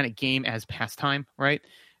of game as pastime, right?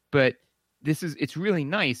 But it's really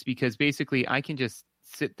nice because basically I can just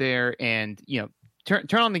sit there and, turn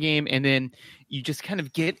on the game, and then you just kind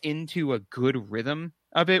of get into a good rhythm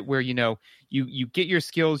of it where, you get your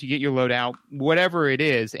skills, you get your loadout, whatever it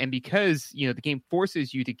is. And because, the game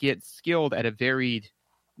forces you to get skilled at a varied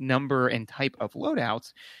number and type of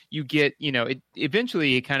loadouts, you get,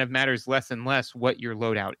 eventually it kind of matters less and less what your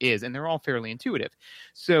loadout is. And they're all fairly intuitive.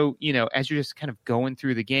 So, as you're just kind of going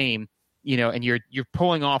through the game, and you're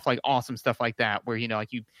pulling off like awesome stuff like that, where,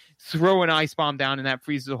 like you throw an ice bomb down and that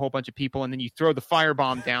freezes a whole bunch of people, and then you throw the fire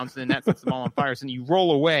bomb down, so then that sets them all on fire. So then you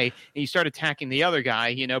roll away and you start attacking the other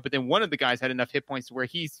guy, but then one of the guys had enough hit points to where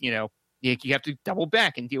he's, you have to double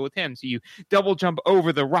back and deal with him. So you double jump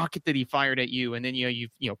over the rocket that he fired at you, and then you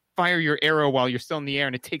fire your arrow while you're still in the air,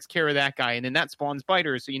 and it takes care of that guy, and then that spawns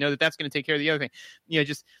biters, so that's going to take care of the other thing.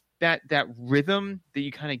 Just that rhythm that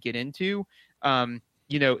you kind of get into.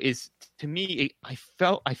 Is, to me, I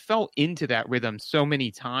fell into that rhythm so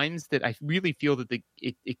many times that I really feel that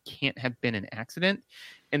it can't have been an accident.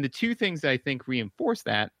 And the two things that I think reinforce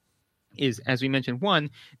that is, as we mentioned, one,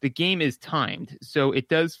 the game is timed. So it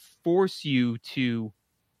does force you to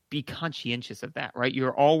be conscientious of that, right?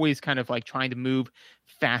 You're always kind of like trying to move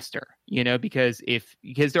faster, because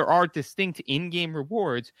there are distinct in-game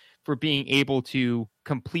rewards for being able to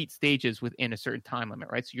complete stages within a certain time limit,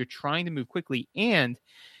 right? So you're trying to move quickly, and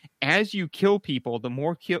as you kill people, the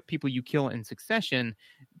more people you kill in succession,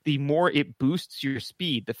 the more it boosts your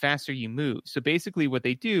speed, the faster you move. So basically what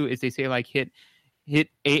they do is they say like hit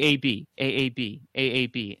AAB, AAB,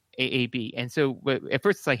 AAB, AAB. And so at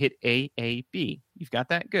first it's like hit AAB. You've got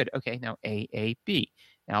that? Good. Okay, now AAB.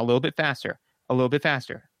 Now a little bit faster, a little bit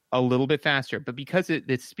faster, a little bit faster. But because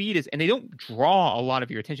the speed is, and they don't draw a lot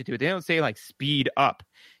of your attention to it. They don't say like speed up.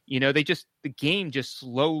 The game just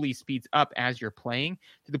slowly speeds up as you're playing,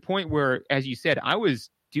 to the point where, as you said, I was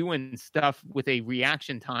doing stuff with a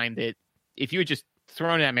reaction time that if you had just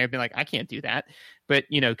thrown at me, I've been like, I can't do that. But,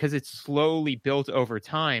 because it's slowly built over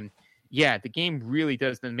time, yeah, the game really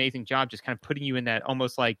does an amazing job just kind of putting you in that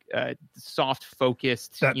almost like soft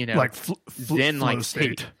focused, that like zen-like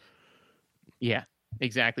state. Yeah,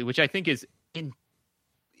 exactly. Which I think is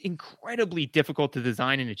incredibly difficult to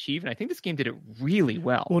design and achieve. And I think this game did it really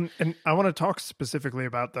well. Well, and I want to talk specifically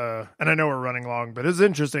about and I know we're running long, but it's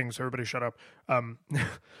interesting. So everybody shut up. I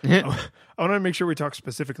want to make sure we talk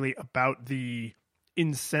specifically about the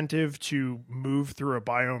incentive to move through a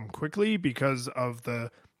biome quickly because of the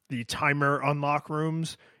timer unlock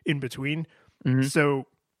rooms in between. Mm-hmm. So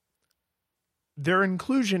their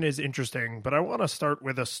inclusion is interesting, but I want to start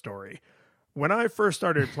with a story. When I first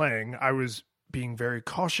started playing, I was being very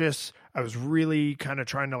cautious. I was really kind of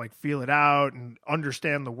trying to like feel it out and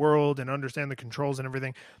understand the world and understand the controls and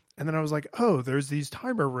everything. And then I was like, oh, there's these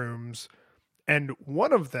timer rooms. And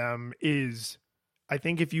one of them is, I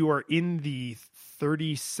think if you are in the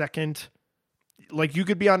 30-second, like you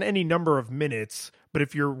could be on any number of minutes, but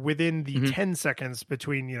if you're within the 10 seconds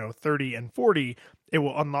between, 30 and 40, it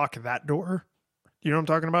will unlock that door. You know what I'm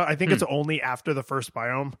talking about? I think it's only after the first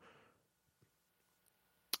biome.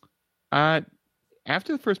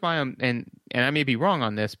 After the first biome, and I may be wrong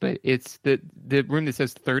on this, but it's the room that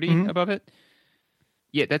says 30 above it.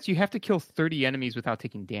 Yeah, that's you have to kill 30 enemies without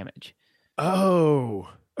taking damage. Oh,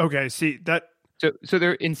 okay. See that. So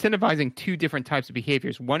they're incentivizing two different types of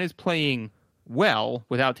behaviors. One is playing well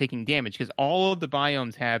without taking damage, because all of the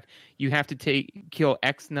biomes you have to kill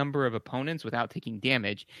X number of opponents without taking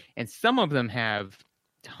damage, and some of them have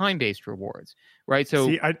time-based rewards, right? So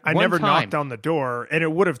see, I never knocked on the door, and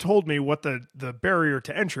it would have told me what the barrier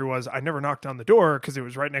to entry was. I never knocked on the door because it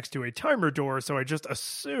was right next to a timer door, so I just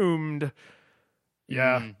assumed.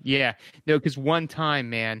 Yeah. Yeah. No, because one time,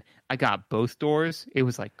 man, I got both doors. It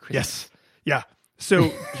was like crazy. Yes. Yeah.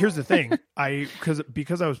 So here's the thing.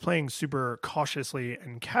 Because I was playing super cautiously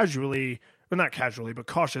and casually, well, not casually, but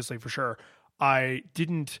cautiously for sure, I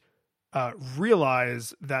didn't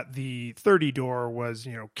realize that the 30 door was,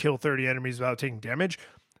 kill 30 enemies without taking damage.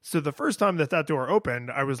 So the first time that door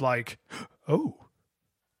opened, I was like, oh,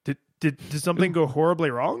 did something go horribly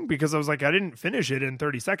wrong? Because I was like, I didn't finish it in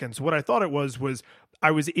 30 seconds. What I thought it was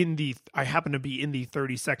I happened to be in the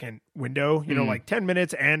 30-second window, like 10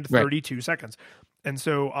 minutes and 32 seconds. And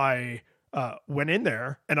so I went in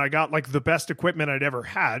there and I got like the best equipment I'd ever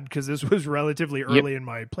had, because this was relatively early in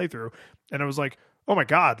my playthrough. And I was like, oh my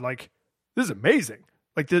God, like this is amazing.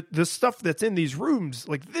 Like the stuff that's in these rooms,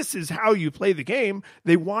 like this is how you play the game.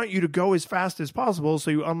 They want you to go as fast as possible.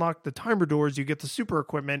 So you unlock the timer doors, you get the super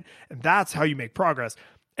equipment, and that's how you make progress.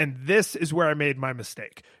 And this is where I made my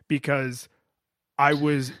mistake, because I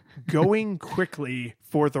was going quickly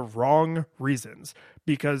for the wrong reasons.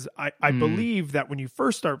 Because I believe that when you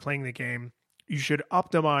first start playing the game, you should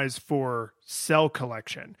optimize for cell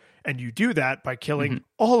collection. And you do that by killing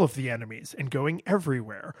all of the enemies and going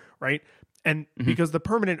everywhere, right? And because the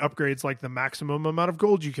permanent upgrades, like the maximum amount of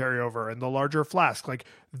gold you carry over and the larger flask, like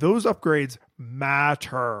those upgrades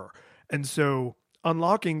matter. And so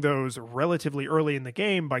unlocking those relatively early in the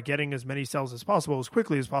game by getting as many cells as possible, as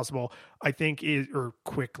quickly as possible, I think is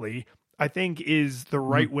the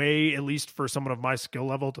right way, at least for someone of my skill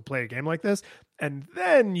level, to play a game like this. And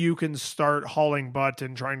then you can start hauling butt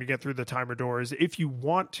and trying to get through the timer doors if you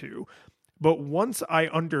want to. But once I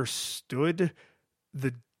understood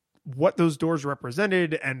what those doors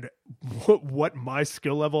represented and what my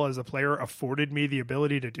skill level as a player afforded me the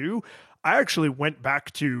ability to do, I actually went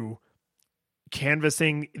back to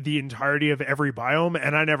canvassing the entirety of every biome,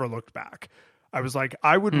 and I never looked back. I was like,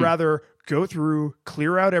 I would rather go through,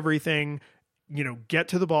 clear out everything, get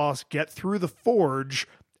to the boss, get through the forge,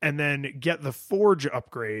 and then get the forge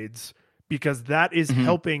upgrades, because that is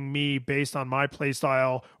helping me based on my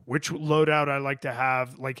playstyle, which loadout I like to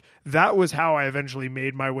have. Like that was how I eventually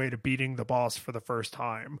made my way to beating the boss for the first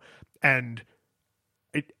time. And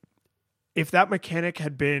if that mechanic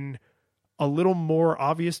had been a little more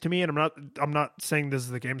obvious to me, and I'm not saying this is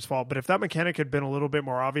the game's fault, but if that mechanic had been a little bit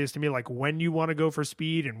more obvious to me, like when you want to go for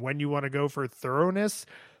speed and when you want to go for thoroughness,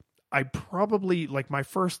 I probably, like my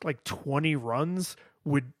first like 20 runs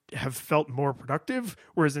would have felt more productive.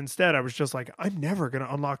 Whereas instead I was just like, I'm never going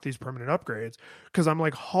to unlock these permanent upgrades, because I'm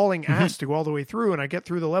like hauling ass to go all the way through, and I get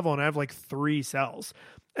through the level and I have like 3 cells.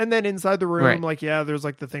 And then inside the room, like, yeah, there's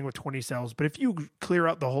like the thing with 20 cells, but if you clear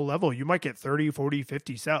out the whole level, you might get 30, 40,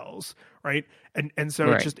 50 cells. Right. And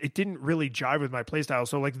so it didn't really jive with my playstyle.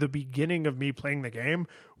 So like the beginning of me playing the game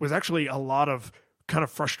was actually a lot of kind of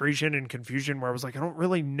frustration and confusion, where I was like, I don't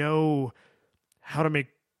really know how to make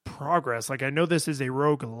progress. Like, I know this is a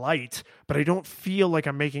rogue light, but I don't feel like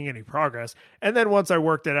I'm making any progress. And then once I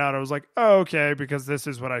worked it out, I was like, oh, okay, because this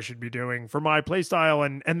is what I should be doing for my play style.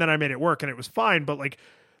 And then I made it work and it was fine. But like,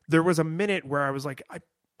 there was a minute where I was like, I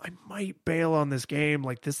might bail on this game.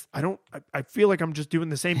 Like this, I feel like I'm just doing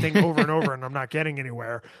the same thing over and over and I'm not getting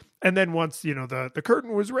anywhere. And then once, the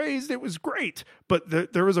curtain was raised, it was great. But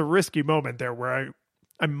there was a risky moment there where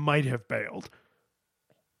I might have bailed.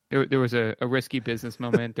 There was a risky business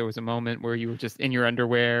moment. There was a moment where you were just in your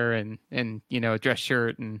underwear and a dress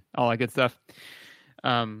shirt and all that good stuff.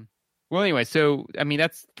 Well, anyway, so, I mean,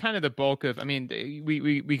 that's kind of the bulk of, I mean,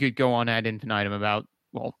 we could go on ad infinitum about,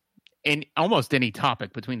 well, in almost any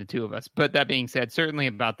topic between the two of us. But that being said, certainly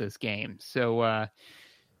about this game. So I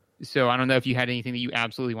don't know if you had anything that you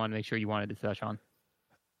absolutely wanted to make sure you wanted to touch on.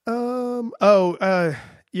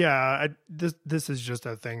 Yeah, this is just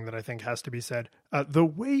a thing that I think has to be said. The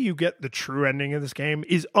way you get the true ending of this game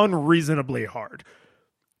is unreasonably hard.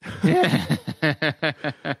 You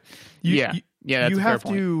have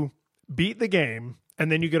to beat the game,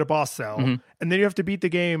 and then you get a boss cell, and then you have to beat the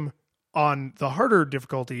game on the harder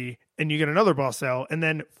difficulty, and you get another boss cell, and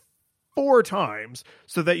then 4 times,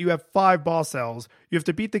 so that you have 5 boss cells. You have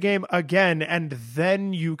to beat the game again, and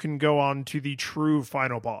then you can go on to the true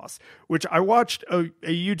final boss, which I watched a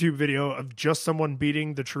YouTube video of just someone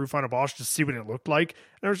beating the true final boss to see what it looked like.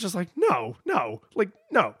 And I was just like, no.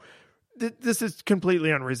 This is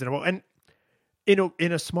completely unreasonable. And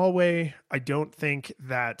in a small way, I don't think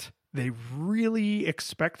that they really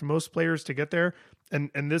expect most players to get there.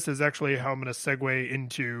 And this is actually how I'm going to segue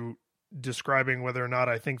into describing whether or not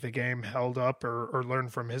I think the game held up or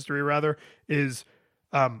learned from history, rather, is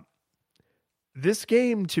this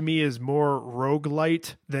game to me is more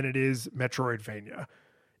roguelite than it is Metroidvania.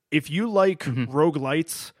 If you like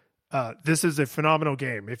roguelites, this is a phenomenal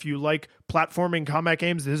game. If you like platforming combat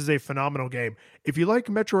games, this is a phenomenal game. If you like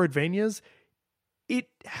Metroidvanias, it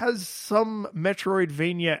has some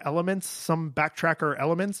Metroidvania elements, some backtracker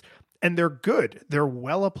elements, and they're good. They're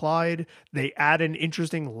well applied. They add an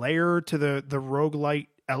interesting layer to the roguelite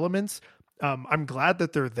elements. I'm glad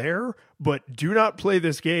that they're there, but do not play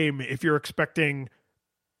this game if you're expecting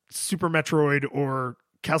Super Metroid or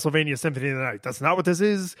Castlevania Symphony of the Night. That's not what this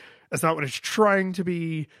is. That's not what it's trying to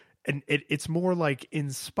be. And it's more like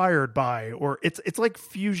inspired by, or it's like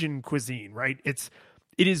fusion cuisine, right? It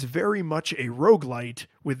is very much a roguelite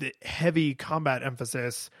with heavy combat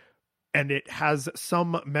emphasis, and it has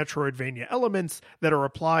some Metroidvania elements that are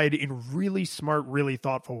applied in really smart, really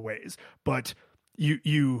thoughtful ways. But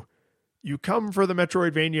you come for the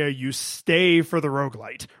Metroidvania, you stay for the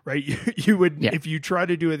roguelite, right? You would, if you try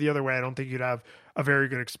to do it the other way, I don't think you'd have a very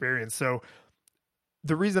good experience. So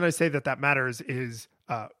the reason I say that matters is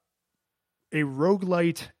a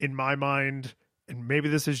roguelite, in my mind, and maybe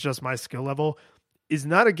this is just my skill level, is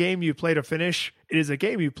not a game you play to finish. It is a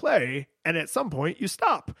game you play, and at some point you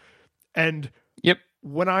stop. And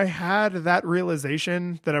when I had that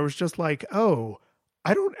realization that I was just like, oh,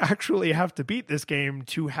 I don't actually have to beat this game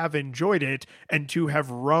to have enjoyed it and to have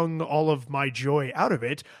wrung all of my joy out of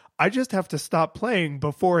it. I just have to stop playing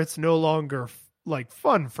before it's no longer like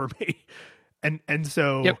fun for me. And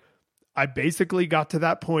so I basically got to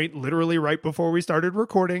that point literally right before we started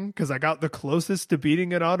recording, because I got the closest to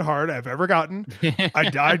beating it on hard I've ever gotten. I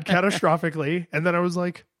died catastrophically. And then I was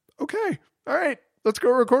like, okay, all right, let's go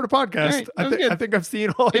record a podcast. Right, I think I've seen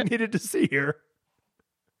all I needed to see here.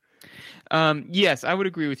 Yes, I would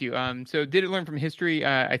agree with you. So did it learn from history?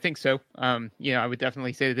 I think so. I would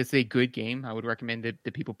definitely say that this is a good game. I would recommend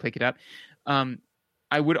that people pick it up.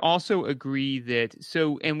 I would also agree that,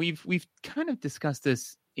 and we've kind of discussed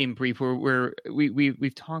this in brief, where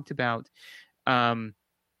we've talked about,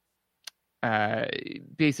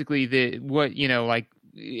 basically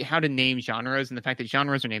how to name genres, and the fact that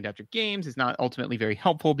genres are named after games is not ultimately very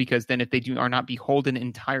helpful, because then if they are not beholden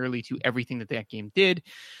entirely to everything that game did,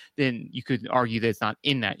 then you could argue that it's not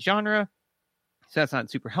in that genre. So that's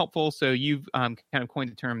not super helpful. So you've kind of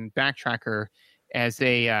coined the term backtracker as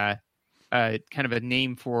a kind of a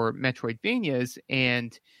name for Metroidvanias,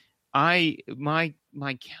 and my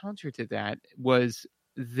counter to that was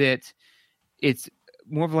that it's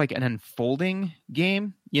more of like an unfolding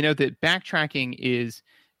game, that backtracking is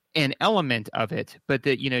an element of it, but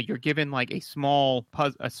that, you're given like a small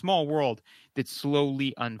world that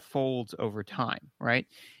slowly unfolds over time. Right.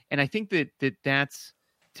 And I think that's,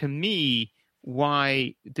 to me,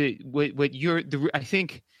 why I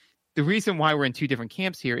think the reason why we're in two different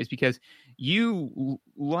camps here is because you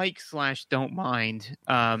don't mind,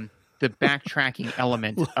 the backtracking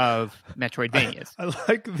element of Metroidvanias. I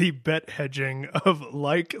like the bet hedging of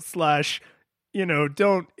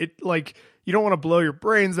don't you don't want to blow your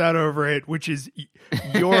brains out over it, which is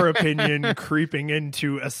your opinion creeping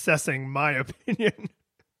into assessing my opinion.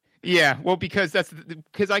 Yeah, well, because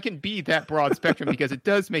I can be that broad spectrum because it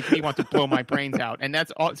does make me want to blow my brains out, and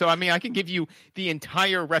that's all. So I mean, I can give you the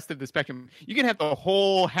entire rest of the spectrum. You can have the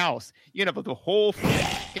whole house. You can have the whole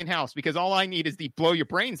fucking house because all I need is the blow your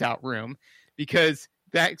brains out room because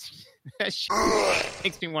that makes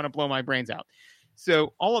me want to blow my brains out.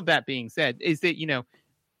 So all of that being said, is that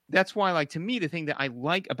that's why, like, to me, the thing that I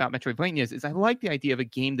like about Metroidvanias is I like the idea of a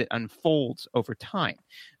game that unfolds over time.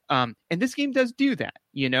 And this game does do that,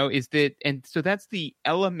 and so that's the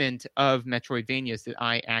element of Metroidvanias that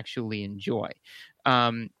I actually enjoy.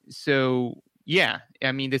 So yeah,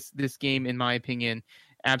 I mean, this game, in my opinion,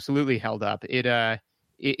 absolutely held up. It,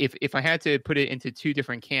 if I had to put it into two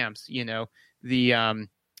different camps, the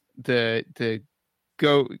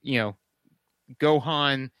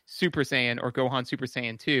Gohan Super Saiyan or Gohan Super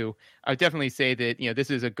Saiyan 2, I would definitely say that, this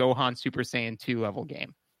is a Gohan Super Saiyan 2 level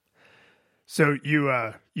game. So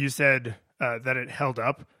you said that it held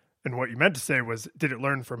up, and what you meant to say was, did it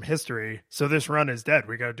learn from history? So this run is dead.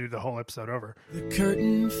 We got to do the whole episode over. The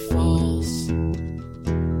curtain falls,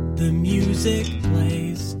 the music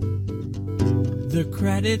plays, the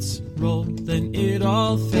credits roll, then it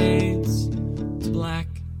all fades to black,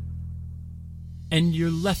 and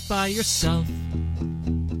you're left by yourself.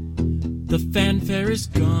 The fanfare is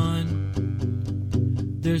gone,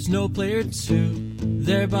 there's no player two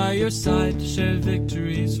there by your side to share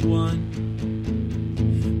victories won.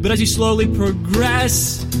 But as you slowly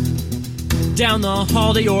progress down the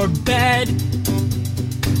hall to your bed,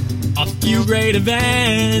 a few great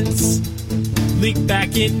events leak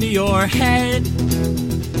back into your head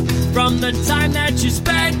from the time that you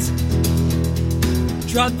spent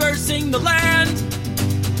traversing the land,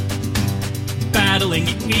 battling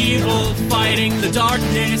evil, fighting the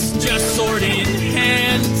darkness, just sword in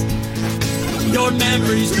hand. Your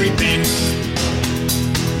memories creeping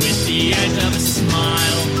with the edge of a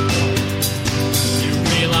smile. You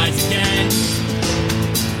realize again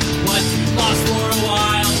what you lost for a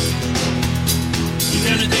while. You're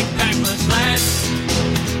gonna think back much less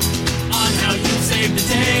on how you saved the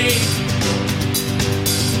day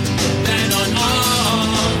than on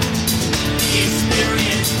all the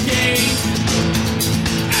experience gained.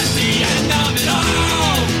 At the end of it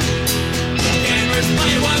all, gamers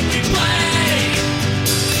play what we play.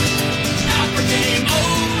 Game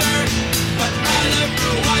over, but rather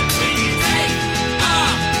for what we take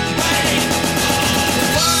away.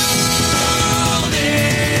 The world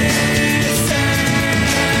is sad,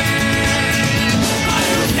 but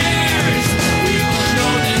who cares? We all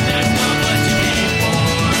know that that's not what you came for.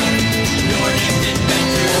 Your next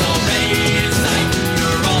adventure's already in sight.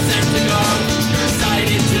 You're all set to go. You're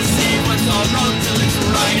excited to see what's all wrong till it's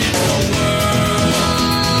right, and the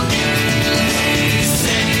world is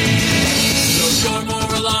sad. You're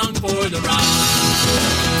more along for the ride.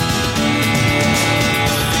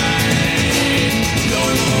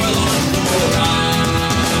 You're more along for the ride.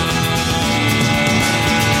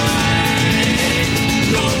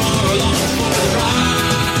 You're more along for the ride. You're more along for the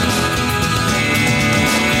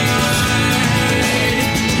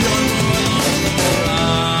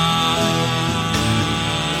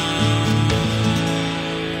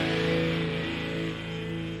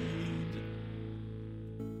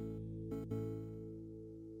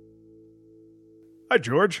Hi,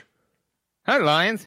 George. Hi, Lions.